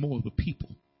blessed more of the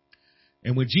people.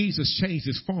 And when Jesus changed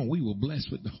his form, we were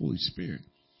blessed with the Holy Spirit.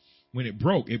 When it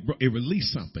broke, it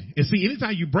released something. And see,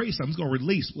 anytime you break something, it's going to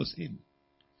release what's hidden.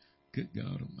 Good God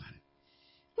Almighty.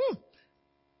 Whew.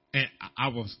 And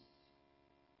I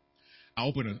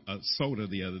opened a soda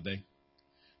the other day,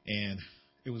 and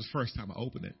it was the first time I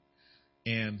opened it.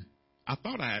 And I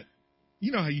thought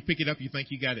you know how you pick it up, you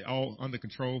think you got it all under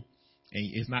control,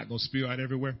 and it's not going to spill out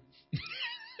everywhere?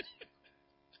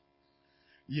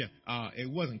 Yeah, it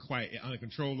wasn't quite under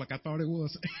control like I thought it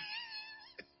was.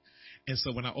 And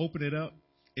so when I opened it up,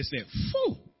 it said,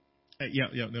 "Phew."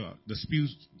 The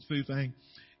spew thing.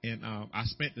 And I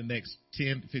spent the next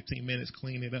 10 to 15 minutes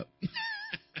cleaning it up.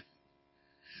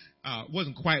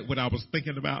 Wasn't quite what I was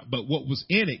thinking about, but what was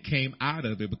in it came out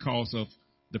of it because of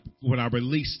when I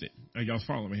released it. Are y'all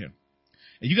following me here?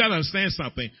 And you got to understand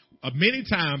something. Many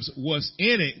times what's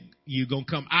in it, you're going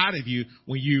to come out of you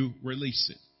when you release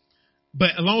it.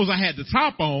 But as long as I had the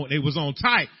top on, it was on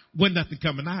tight, wasn't nothing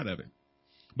coming out of it.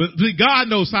 But God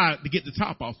knows how to get the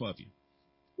top off of you.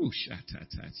 Ooh,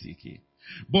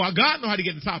 boy, God knows how to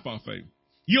get the top off of you.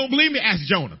 You don't believe me? Ask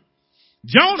Jonah.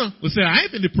 Jonah was saying, I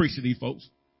ain't finna preach to these folks.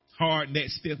 Hard neck,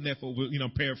 stiff neck,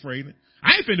 paraphrasing.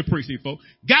 I ain't finna preach to these folks.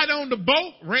 Got on the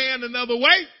boat, ran another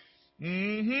way.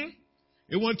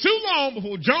 It wasn't too long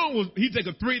before he took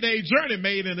a 3-day journey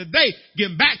made in a day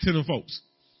getting back to the folks.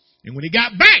 And when he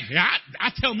got back,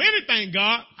 I tell him anything,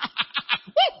 God.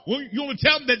 Well, you want to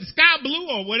tell him that the sky blue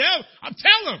or whatever? I'm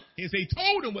telling him. He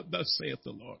told him what thus saith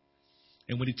the Lord.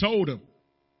 And when he told him,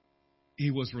 he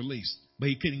was released. But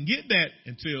he couldn't get that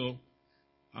until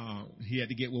he had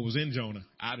to get what was in Jonah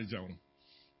out of Jonah.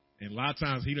 And a lot of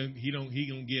times he don't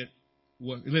get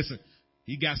what. Listen,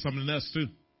 he got something in us too.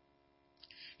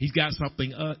 He's got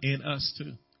something in us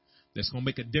too that's going to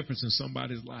make a difference in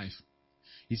somebody's life.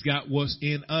 He's got what's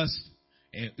in us,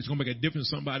 and it's going to make a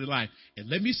difference in somebody's life. And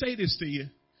let me say this to you.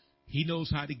 He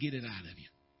knows how to get it out of you.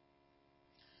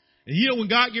 And you know when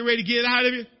God get ready to get it out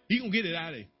of you, He's going to get it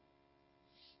out of you.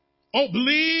 Oh,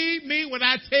 believe me when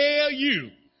I tell you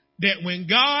that when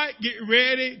God get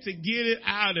ready to get it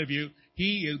out of you,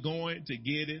 He is going to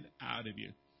get it out of you.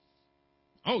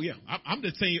 Oh, yeah. I'm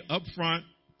just telling you up front,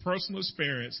 personal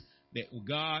experience, that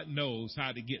God knows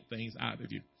how to get things out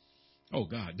of you. Oh,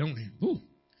 God, don't he? Ooh.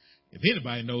 If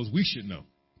anybody knows, we should know.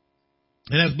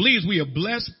 And as believers, we are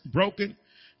blessed, broken.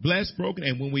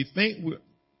 And when we think,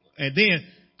 and then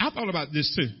I thought about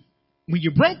this too. When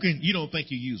you're broken, you don't think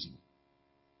you're usable.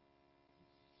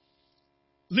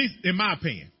 At least in my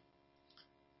opinion.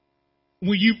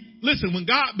 When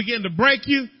God began to break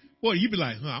you, boy, you be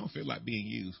like, I don't feel like being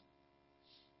used.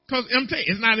 Because I'm telling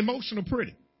you, it's not emotional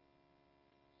pretty.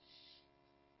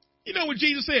 You know what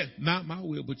Jesus said? Not my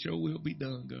will, but your will be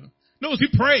done, God. Notice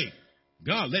he prayed.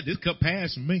 God, let this cup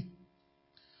pass from me.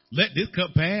 Let this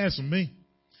cup pass from me.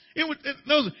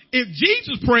 If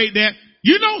Jesus prayed that,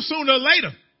 sooner or later,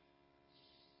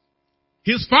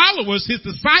 his followers, his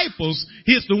disciples,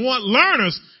 the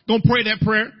learners, gonna pray that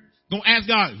prayer, gonna ask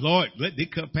God, Lord, let this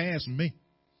cup pass from me.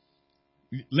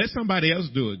 Let somebody else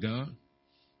do it, God.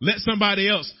 Let somebody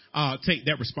else take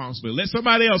that responsibility. Let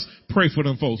somebody else pray for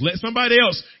them folks. Let somebody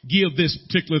else give this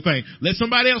particular thing. Let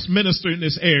somebody else minister in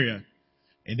this area.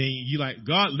 And then you like,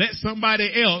 God, let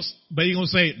somebody else, but you're going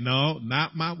to say, no,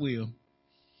 not my will.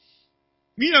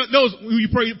 When you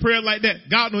pray prayer like that,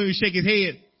 God don't even shake his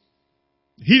head.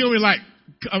 He don't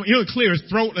even he don't clear his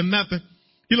throat or nothing.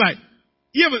 He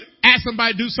you ever ask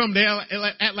somebody to do something, they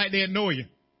act like they annoy you.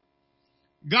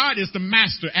 God is the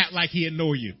master, act like he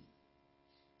annoy you.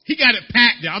 He got it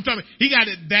packed down. I'm talking, he got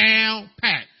it down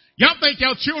packed. Y'all think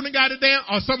y'all children got it down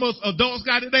or some of us adults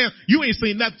got it down? You ain't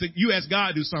seen nothing. You ask God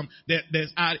to do something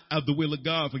that's out of the will of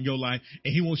God for your life,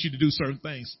 and he wants you to do certain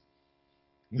things.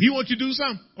 When he wants you to do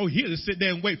something, he'll just sit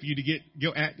there and wait for you to get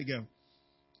your act together.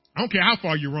 I don't care how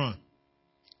far you run.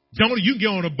 Jonah, you can get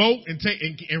on a boat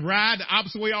and ride the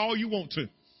opposite way all you want to.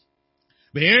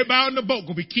 But everybody on the boat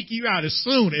gonna be kicking you out as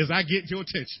soon as I get your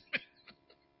attention.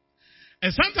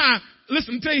 And sometimes,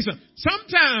 listen, let me tell you something.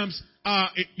 Sometimes,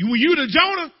 when you the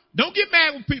Jonah, don't get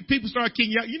mad when people start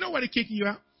kicking you out. You know why they're kicking you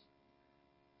out.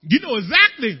 You know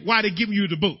exactly why they're giving you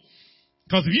the boot.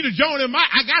 Because if you're the Jonah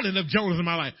I got enough Jonahs in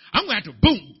my life. I'm going to have to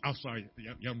boot. I'm sorry,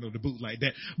 y'all know the boot like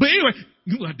that. But anyway,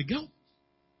 you're going to have to go.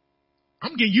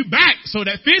 I'm getting you back so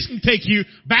that fish can take you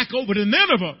back over to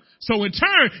Nineveh. So in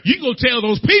turn, you can go tell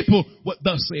those people what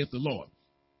thus saith the Lord.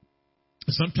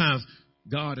 And sometimes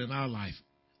God in our life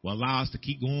will allow us to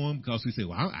keep going because we say,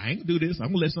 well, I ain't going to do this. I'm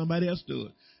going to let somebody else do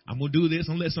it. I'm going to do this.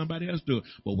 I'm going to let somebody else do it.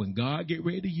 But when God get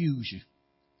ready to use you,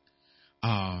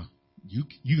 you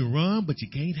can run, but you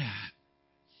can't hide.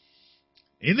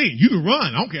 And then you can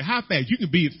run. I don't care how fast. You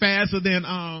can be faster than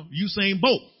Usain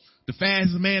Bolt, the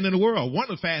fastest man in the world,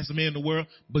 one of the fastest men in the world,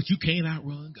 but you can't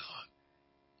outrun God.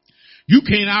 You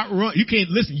can't outrun. You can't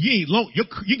listen. You ain't long.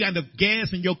 You got enough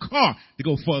gas in your car to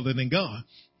go further than God.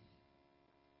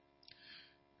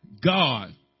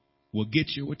 God will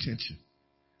get your attention.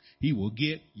 He will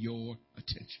get your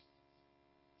attention.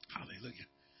 Hallelujah.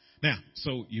 Now,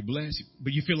 so you're blessed,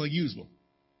 but you feel unusable.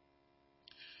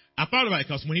 I thought about it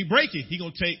because when he break it, he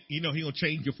gonna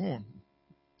change your form.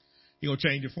 He gonna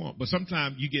change your form. But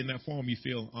sometimes you get in that form, you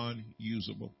feel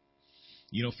unusable.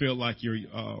 You don't feel like you're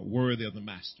worthy of the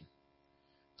master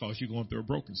because you're going through a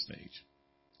broken stage.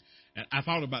 And I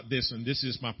thought about this, and this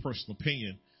is my personal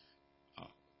opinion.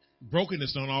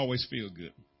 Brokenness don't always feel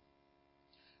good.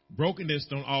 Brokenness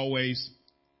don't always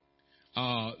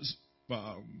line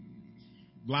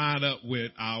up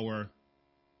with our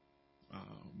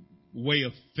way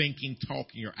of thinking,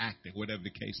 talking, or acting, whatever the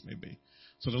case may be.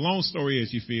 So the long story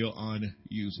is you feel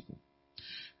unusable.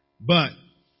 But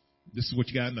this is what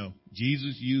you got to know.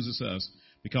 Jesus uses us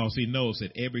because he knows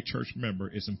that every church member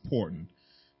is important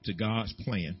to God's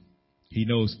plan. He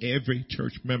knows every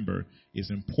church member is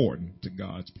important to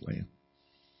God's plan.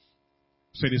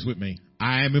 Say this with me.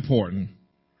 I am important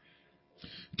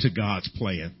to God's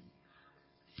plan.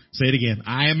 Say it again.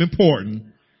 I am important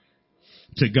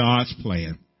to God's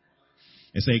plan.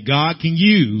 And say, God can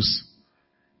use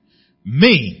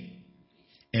me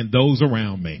and those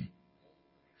around me.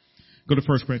 Go to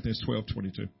 1 Corinthians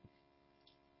 12:22.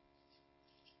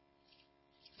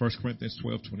 1 Corinthians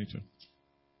 12:22.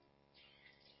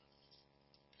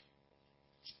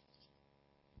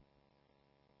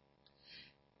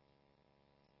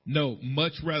 No,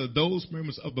 much rather those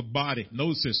members of the body,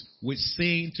 notice this, which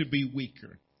seem to be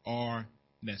weaker are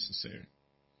necessary.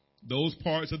 Those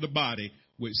parts of the body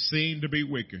which seem to be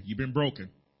weaker. You've been broken.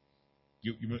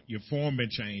 Your form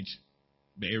been changed,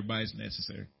 but everybody's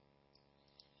necessary.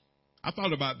 I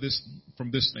thought about this from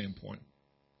this standpoint.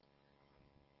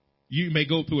 You may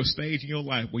go through a stage in your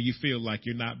life where you feel like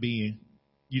you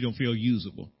don't feel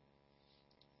usable.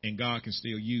 And God can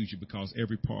still use you because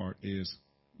every part is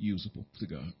usable to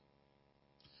God.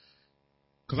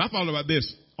 Because I thought about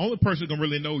this. Only person going to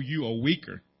really know you are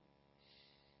weaker,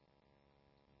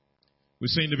 we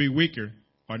seem to be weaker,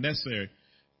 are necessary.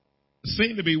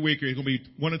 Seem to be weaker is going to be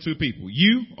one or two people.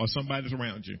 You or somebody that's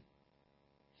around you.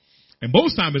 And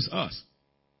most times it's us.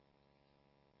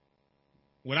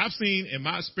 What I've seen in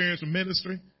my experience with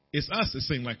ministry, it's us that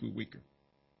seem like we're weaker.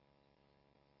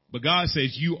 But God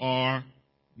says you are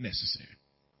necessary.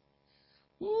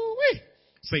 Woo-wee.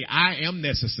 Say, I am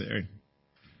necessary.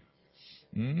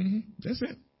 That's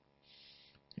it.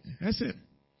 That's it.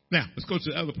 Now, let's go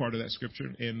to the other part of that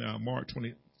scripture in Mark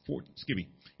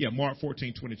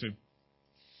 14:22.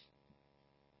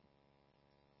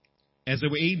 As they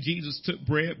were eating, Jesus took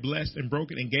bread, blessed and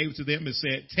broke it, and gave it to them and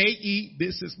said, take, eat,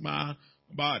 this is my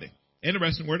body.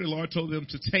 Interesting word, the Lord told them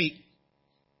to take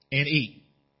and eat.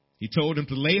 He told them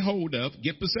to lay hold of,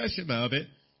 get possession of it,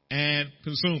 and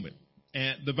consume it,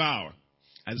 and devour.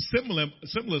 As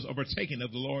symbols of partaking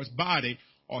of the Lord's body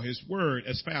or his word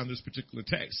as found in this particular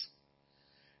text.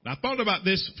 Now, I thought about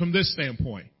this from this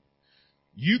standpoint.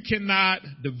 You cannot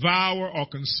devour or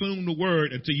consume the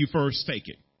word until you first take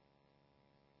it.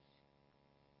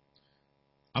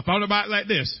 I thought about it like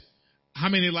this. How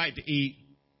many like to eat?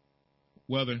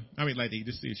 How many like to eat?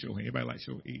 Just see a show hand. Everybody like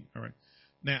to eat? All right.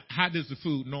 Now, how does the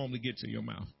food normally get to your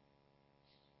mouth?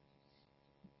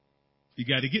 You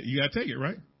got to take it,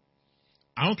 right?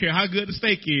 I don't care how good the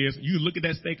steak is. You look at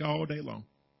that steak all day long.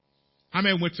 How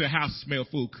many went to a house and smelled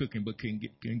food cooking but couldn't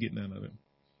get none of it?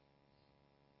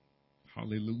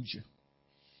 Hallelujah.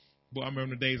 Boy, I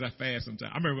remember the days I fast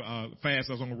sometimes. I remember fast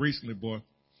I was on recently, boy.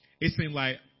 It seemed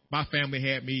like my family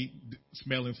had me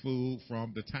smelling food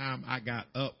from the time I got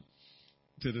up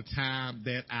to the time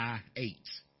that I ate,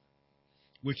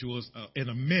 which was in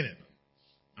a minute.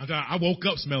 I woke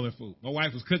up smelling food. My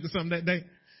wife was cooking something that day.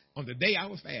 On the day I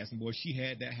was fasting, boy, she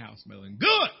had that house smelling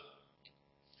good,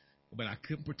 but I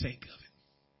couldn't partake of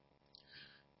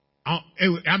it.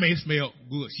 It smelled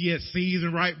good. She had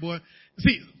seasoned right, boy.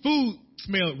 See, food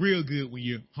smells real good when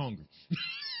you're hungry.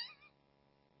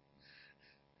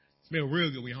 Smell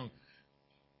real good when you're hungry.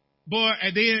 Boy,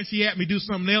 and then she had me do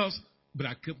something else, but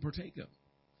I couldn't partake of it.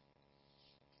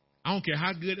 I don't care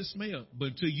how good it smells, but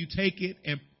until you take it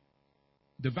and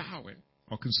devour it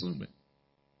or consume it,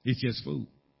 it's just food.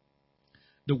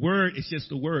 The word is just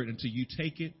the word until you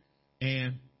take it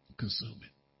and consume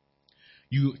it.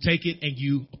 You take it and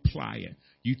you apply it.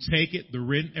 You take it, the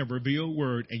written and revealed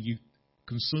word, and you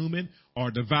consume it or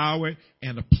devour it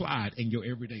and apply it in your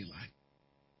everyday life.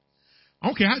 I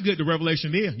don't care how good the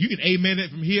revelation is. You can amen it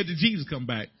from here to Jesus come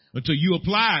back. Until you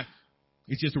apply it,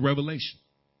 it's just a revelation.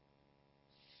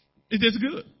 It's just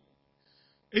good.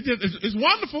 It's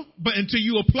wonderful, but until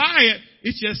you apply it,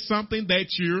 it's just something that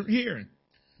you're hearing.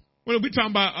 When we're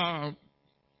talking about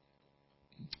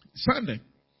Sunday,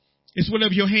 it's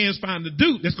whatever your hands find to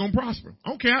do that's going to prosper. I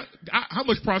don't care how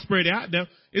much prosperity out there.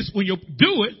 It's when you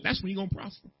do it, that's when you're going to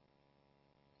prosper.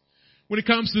 When it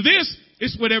comes to this,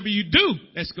 it's whatever you do,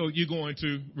 you're going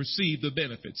to receive the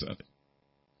benefits of it.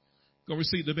 Going to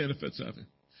receive the benefits of it.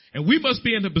 And we must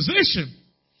be in the position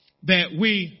that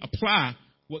we apply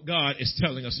what God is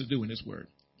telling us to do in His Word.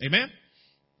 Amen?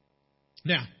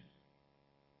 Now,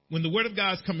 when the Word of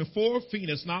God is coming forth,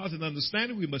 feeding us knowledge and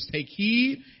understanding, we must take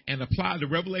heed and apply the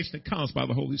revelation that comes by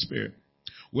the Holy Spirit.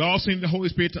 We also need the Holy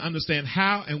Spirit to understand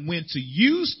how and when to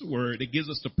use the Word that gives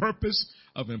us the purpose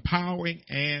of empowering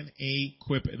and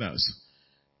equipping us.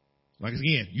 Like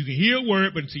again, you can hear a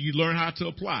word, but until you learn how to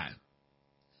apply it.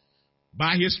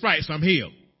 By His stripes, I'm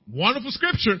healed. Wonderful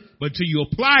scripture, but until you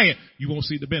apply it, you won't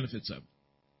see the benefits of it.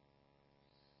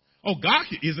 Oh, God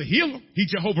is a healer.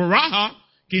 He's Jehovah Raha,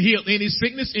 can heal any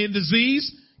sickness, any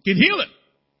disease, can heal it.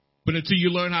 But until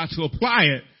you learn how to apply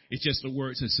it, it's just the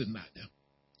words that's sitting out there.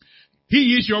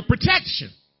 He is your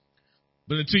protection.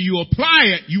 But until you apply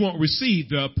it, you won't receive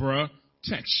the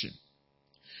protection.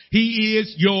 He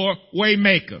is your way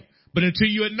maker. But until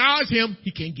you acknowledge Him,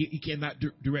 He cannot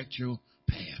direct your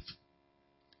path.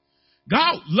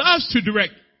 God loves to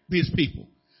direct His people,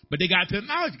 but they got to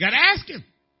acknowledge, got to ask Him.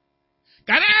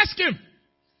 Got to ask Him.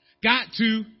 Got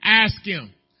to ask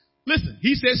Him. Listen,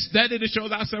 He says, study to show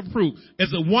thyself approved.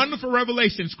 It's a wonderful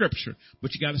revelation in Scripture,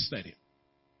 but you got to study it.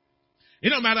 It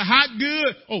don't matter how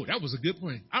good. Oh, that was a good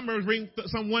point. I remember reading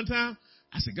something one time.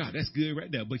 I said, God, that's good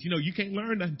right there. But you can't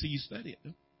learn nothing until you study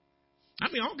it.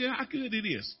 I mean, I don't care how good it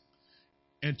is.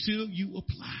 Until you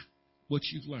apply what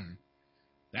you've learned,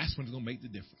 that's when it's going to make the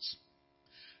difference.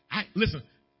 Listen,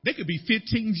 there could be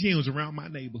 15 gyms around my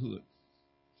neighborhood.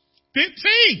 15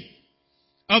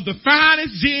 of the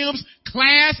finest gyms,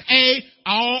 Class A,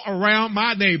 all around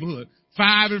my neighborhood.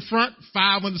 5 in front,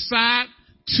 5 on the side,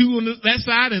 2 on that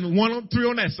side, and 3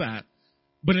 on that side.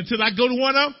 But until I go to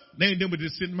one of them, they ain't doing but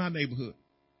just sit in my neighborhood.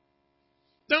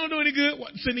 They don't do any good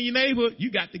sitting in your neighborhood.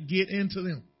 You got to get into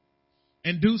them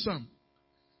and do something.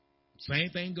 Same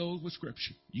thing goes with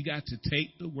Scripture. You got to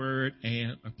take the word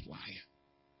and apply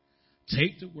it.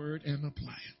 Take the word and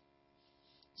apply it.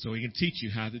 So He can teach you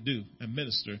how to do and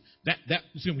minister.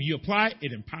 So when you apply it,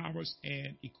 it empowers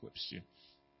and equips you.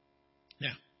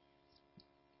 Now,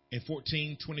 in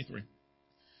 14:23,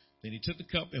 then He took the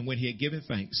cup, and when He had given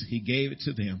thanks, He gave it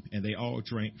to them, and they all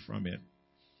drank from it.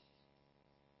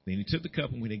 Then He took the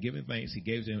cup, and when He had given thanks, He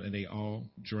gave it to them, and they all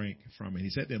drank from it. He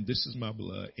said to them, this is my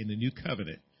blood in the new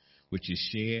covenant, which is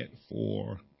shed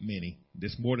for many.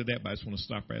 There's more to that, but I just want to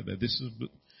stop right there. This is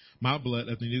my blood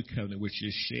of the new covenant, which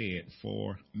is shed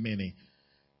for many.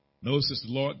 Notice as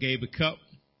the Lord gave the cup,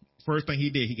 first thing He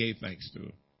did, He gave thanks to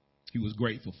it. He was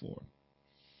grateful for it.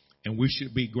 And we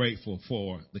should be grateful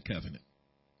for the covenant.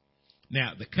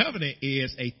 Now, the covenant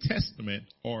is a testament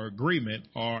or agreement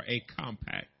or a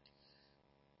compact.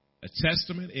 A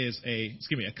covenant is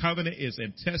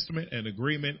a testament, an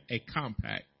agreement, a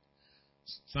compact.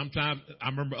 Sometimes, I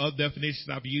remember other definitions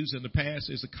I've used in the past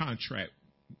is a contract.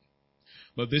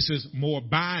 But this is more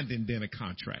binding than a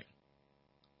contract.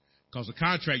 Because a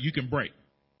contract you can break.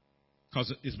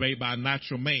 Because it's made by a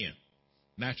natural man.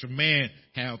 Natural man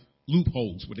have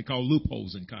loopholes, what they call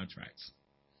loopholes in contracts.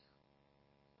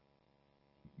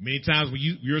 Many times when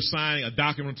you're signing a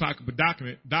document on top of a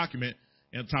document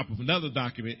and on top of another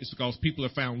document, it's because people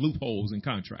have found loopholes in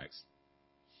contracts.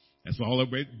 That's what all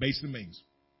that basically means.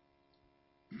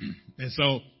 And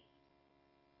so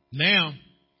now,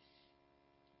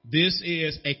 this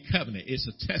is a covenant. It's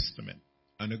a testament,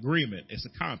 an agreement. It's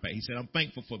a compact. He said, I'm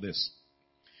thankful for this.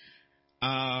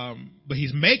 But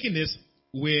He's making this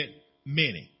with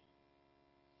many.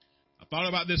 I thought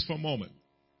about this for a moment.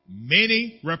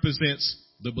 Many represents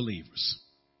the believers.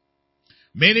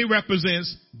 Many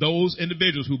represents those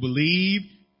individuals who believe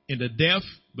in the death,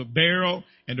 the burial,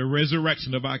 and the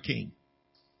resurrection of our King.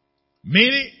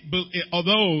 Many of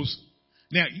those.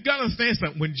 Now, you got to understand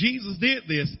something. When Jesus did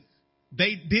this,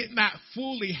 they did not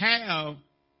fully have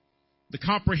the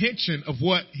comprehension of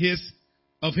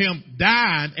of Him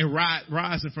dying and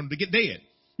rising from the dead.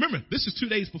 Remember, this is 2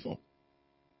 days before.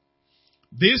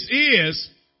 This is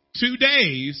 2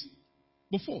 days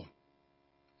before.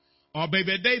 Or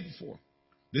maybe a day before.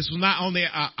 This was not only,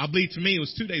 I believe to me, it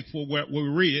was 2 days before where we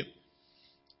read it.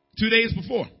 2 days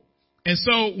before. And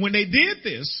so when they did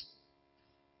this,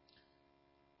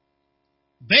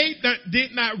 they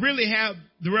did not really have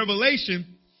the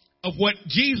revelation of what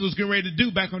Jesus was getting ready to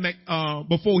do back on that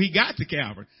before He got to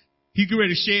Calvary. He's getting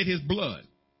ready to shed His blood.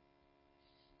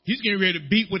 He's getting ready to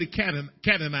beat with a cat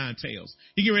and nine tails.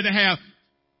 He's getting ready to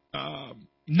have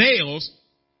nails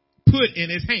put in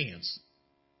His hands.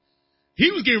 He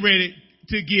was getting ready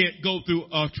to go through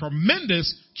a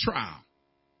tremendous trial.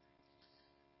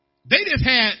 They just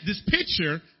had this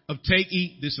picture of take,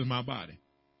 eat, this is my body.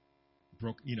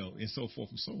 Broke, and so forth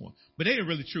and so on. But they didn't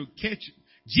really true catch it.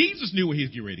 Jesus knew what he was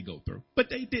getting ready to go through,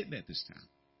 but they didn't at this time.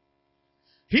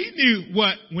 He knew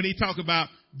when he talked about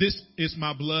this is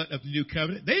my blood of the new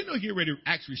covenant. They didn't know he was ready to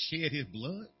actually shed his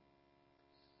blood.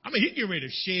 I mean, he's getting ready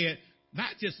to shed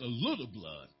not just a little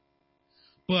blood,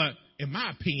 but in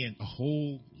my opinion, a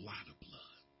whole lot of blood.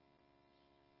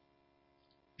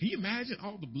 Can you imagine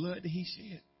all the blood that he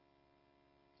shed?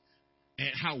 And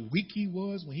how weak he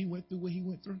was when he went through what he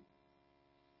went through?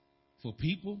 For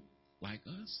people like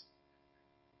us.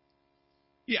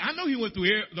 Yeah, I know he went through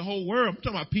the whole world. I'm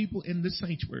talking about people in this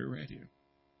sanctuary right here.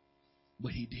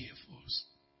 What he did for us.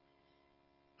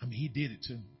 I mean, he did it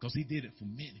too, because he did it for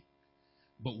many.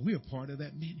 But we're a part of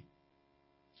that many.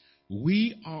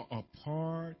 We are a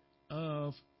part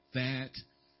of that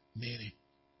many.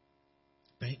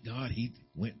 Thank God he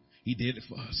did it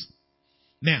for us.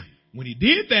 Now, when he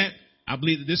did that, I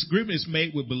believe that this agreement is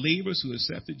made with believers who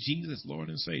accepted Jesus as Lord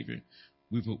and Savior.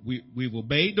 We've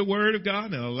obeyed the word of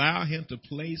God and allowed him to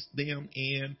place them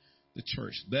in the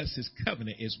church. Thus, his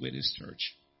covenant is with his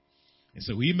church. And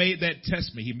so he made that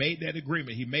testament. He made that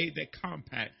agreement. He made that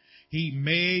compact. He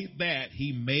made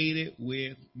it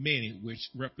with many, which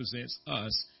represents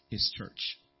us, his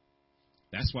church.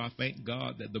 That's why I thank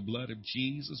God that the blood of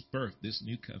Jesus birthed this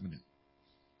new covenant.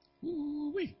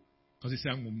 Ooh-wee. Because he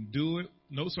said, I'm going to do it.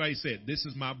 Notice why he said, this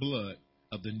is my blood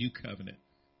of the new covenant.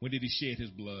 When did he shed his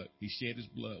blood? He shed his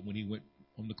blood when he went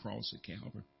on the cross at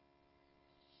Calvary.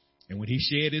 And when he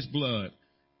shed his blood,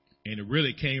 and it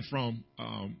really came from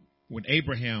when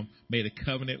Abraham made a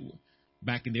covenant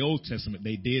back in the Old Testament,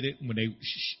 they did it when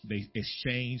they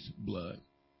exchanged blood.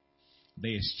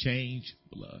 They exchanged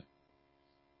blood.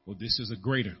 Well, this is a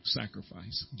greater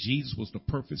sacrifice. Jesus was the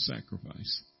perfect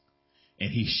sacrifice.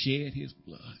 And he shed his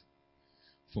blood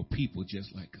for people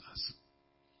just like us.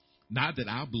 Not that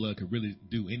our blood could really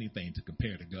do anything to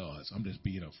compare to God's. I'm just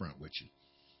being up front with you.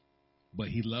 But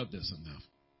he loved us enough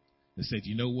and said,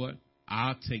 you know what?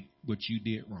 I'll take what you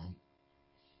did wrong.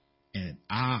 And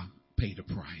I'll pay the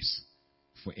price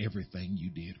for everything you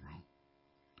did wrong.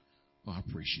 Oh, I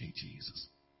appreciate Jesus.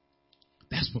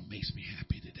 That's what makes me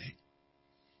happy today.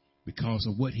 Because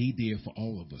of what he did for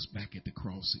all of us back at the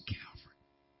cross at Calvary.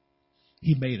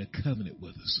 He made a covenant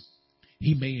with us.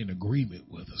 He made an agreement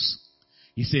with us.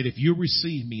 He said, if you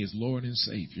receive me as Lord and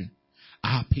Savior,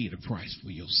 I'll pay the price for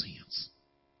your sins.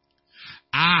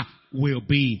 I will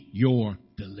be your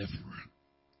deliverer.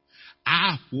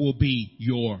 I will be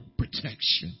your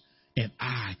protection. And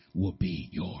I will be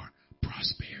your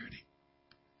prosperity.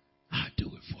 I'll do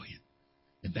it for you.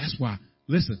 And that's why,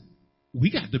 listen,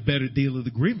 we got the better deal of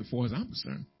the agreement for as I'm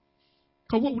concerned.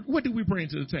 Because what did we bring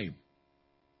to the table?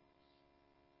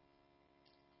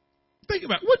 Think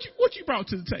about it. What you brought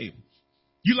to the table.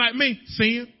 You like me?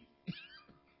 Sin.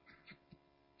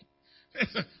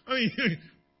 I mean,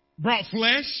 brought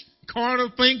flesh,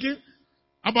 carnal thinking.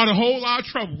 I brought a whole lot of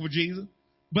trouble for Jesus.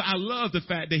 But I love the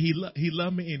fact that he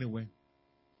loved me anyway.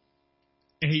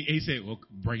 And he said, well,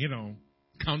 bring it on.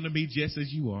 Come to me just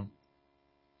as you are.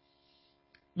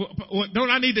 Well, don't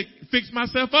I need to fix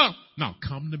myself up? No,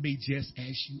 come to me just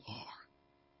as you are.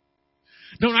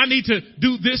 Don't I need to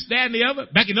do this, that, and the other?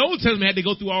 Back in the Old Testament, I had to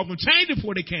go through all of them changes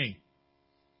before they came.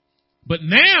 But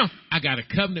now, I got a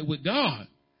covenant with God,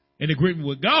 an agreement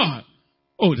with God.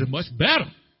 Oh, it's much better.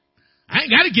 I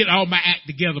ain't got to get all my act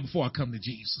together before I come to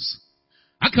Jesus.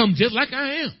 I come just like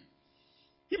I am.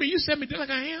 You mean you set me just like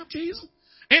I am, Jesus?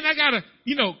 And I got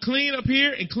to, clean up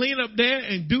here and clean up there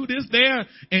and do this there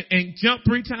and jump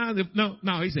 3 times.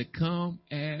 No, he said, come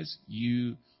as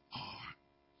you are.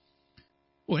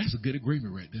 Boy, that's a good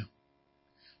agreement right there.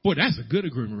 Boy, that's a good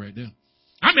agreement right there.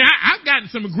 I mean, I've gotten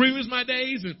some agreements my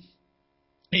days and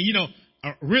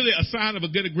really a sign of a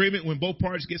good agreement when both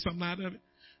parties get something out of it.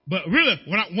 But really,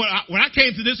 when I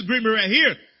came to this agreement right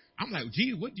here, I'm like,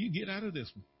 geez, what do you get out of this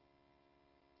one?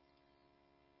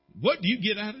 What do you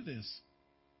get out of this?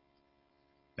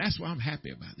 That's why I'm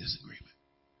happy about this agreement.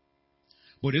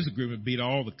 Boy, this agreement beat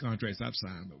all the contracts I've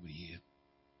signed over the years.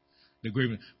 The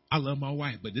agreement, I love my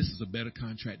wife, but this is a better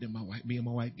contract than me and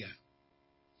my wife got.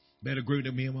 Better agreement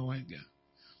than me and my wife got.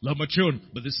 Love my children,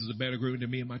 but this is a better agreement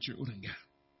than me and my children got.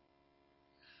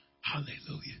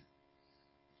 Hallelujah.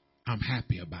 I'm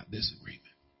happy about this agreement.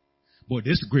 Boy,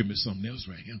 this agreement is something else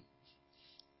right here.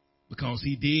 Because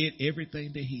he did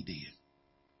everything that he did.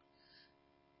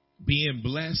 Being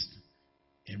blessed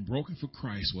and broken for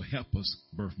Christ will help us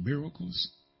birth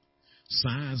miracles,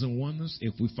 signs, and wonders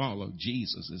if we follow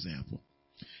Jesus' example.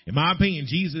 In my opinion,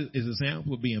 Jesus is an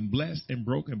example of being blessed and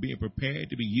broken, being prepared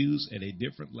to be used at a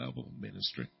different level of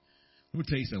ministry. Let me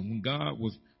tell you something. When God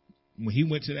was when he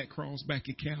went to that cross back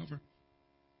at Calvary,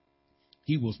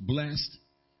 he was blessed,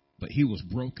 but he was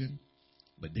broken.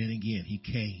 But then again, he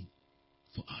came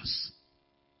for us.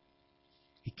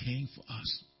 He came for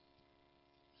us.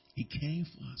 He came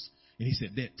for us. And he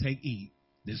said, take, eat.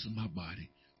 This is my body,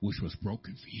 which was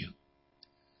broken for you.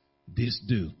 This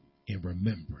do in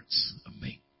remembrance of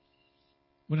me.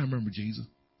 When I remember Jesus,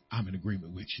 I'm in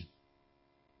agreement with you.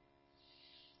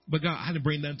 But God, I didn't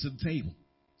bring nothing to the table.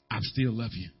 I still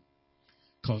love you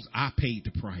because I paid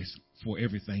the price for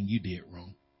everything you did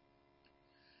wrong.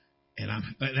 And I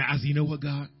said, you know what,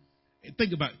 God?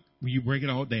 Think about when you break it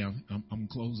all down. I'm going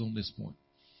to close on this point.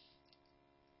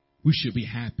 We should be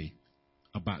happy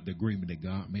about the agreement that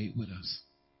God made with us.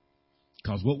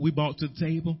 Because what we brought to the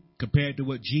table compared to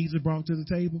what Jesus brought to the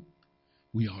table,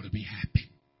 we ought to be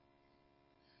happy.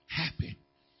 Happy.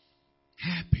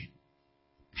 Happy.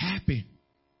 Happy.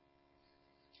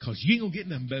 Because you ain't going to get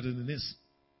nothing better than this.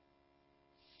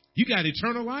 You got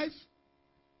eternal life.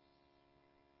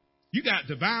 You got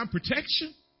divine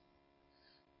protection.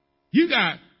 You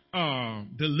got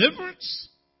deliverance.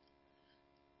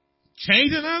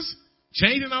 Changing us.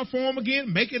 Changing our form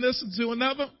again. Making us into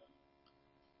another.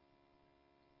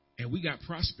 And we got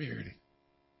prosperity.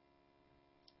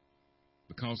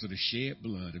 Because of the shed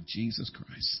blood of Jesus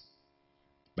Christ.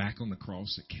 Back on the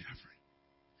cross at Calvary.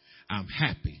 I'm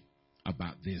happy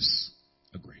about this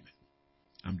agreement.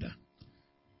 I'm done.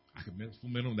 I could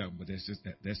comment on that one, but that's just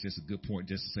a good point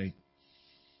just to say,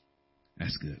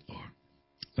 that's good, Lord.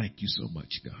 Thank you so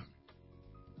much, God.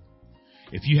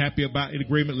 If you're happy about an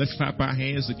agreement, let's clap our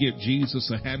hands to give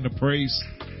Jesus a hand of praise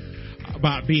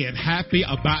about being happy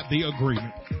about the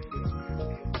agreement.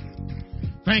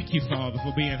 Thank you, Father,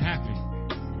 for being happy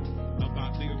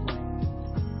about the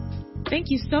agreement. Thank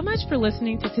you so much for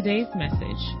listening to today's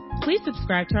message. Please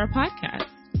subscribe to our podcast.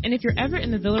 And if you're ever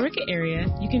in the Villa Rica area,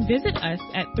 you can visit us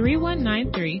at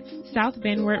 3193 South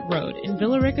Van Wert Road in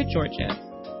Villa Rica, Georgia,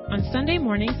 on Sunday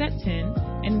mornings at 10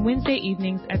 and Wednesday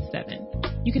evenings at 7.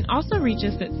 You can also reach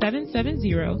us at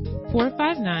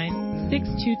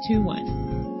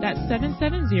 770-459-6221. That's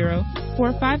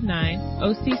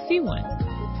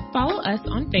 770-459-OCC1. Follow us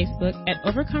on Facebook at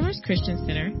Overcomers Christian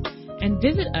Center and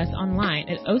visit us online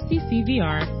at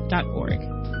occvr.org.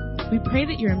 We pray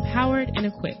that you're empowered and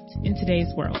equipped in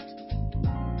today's world.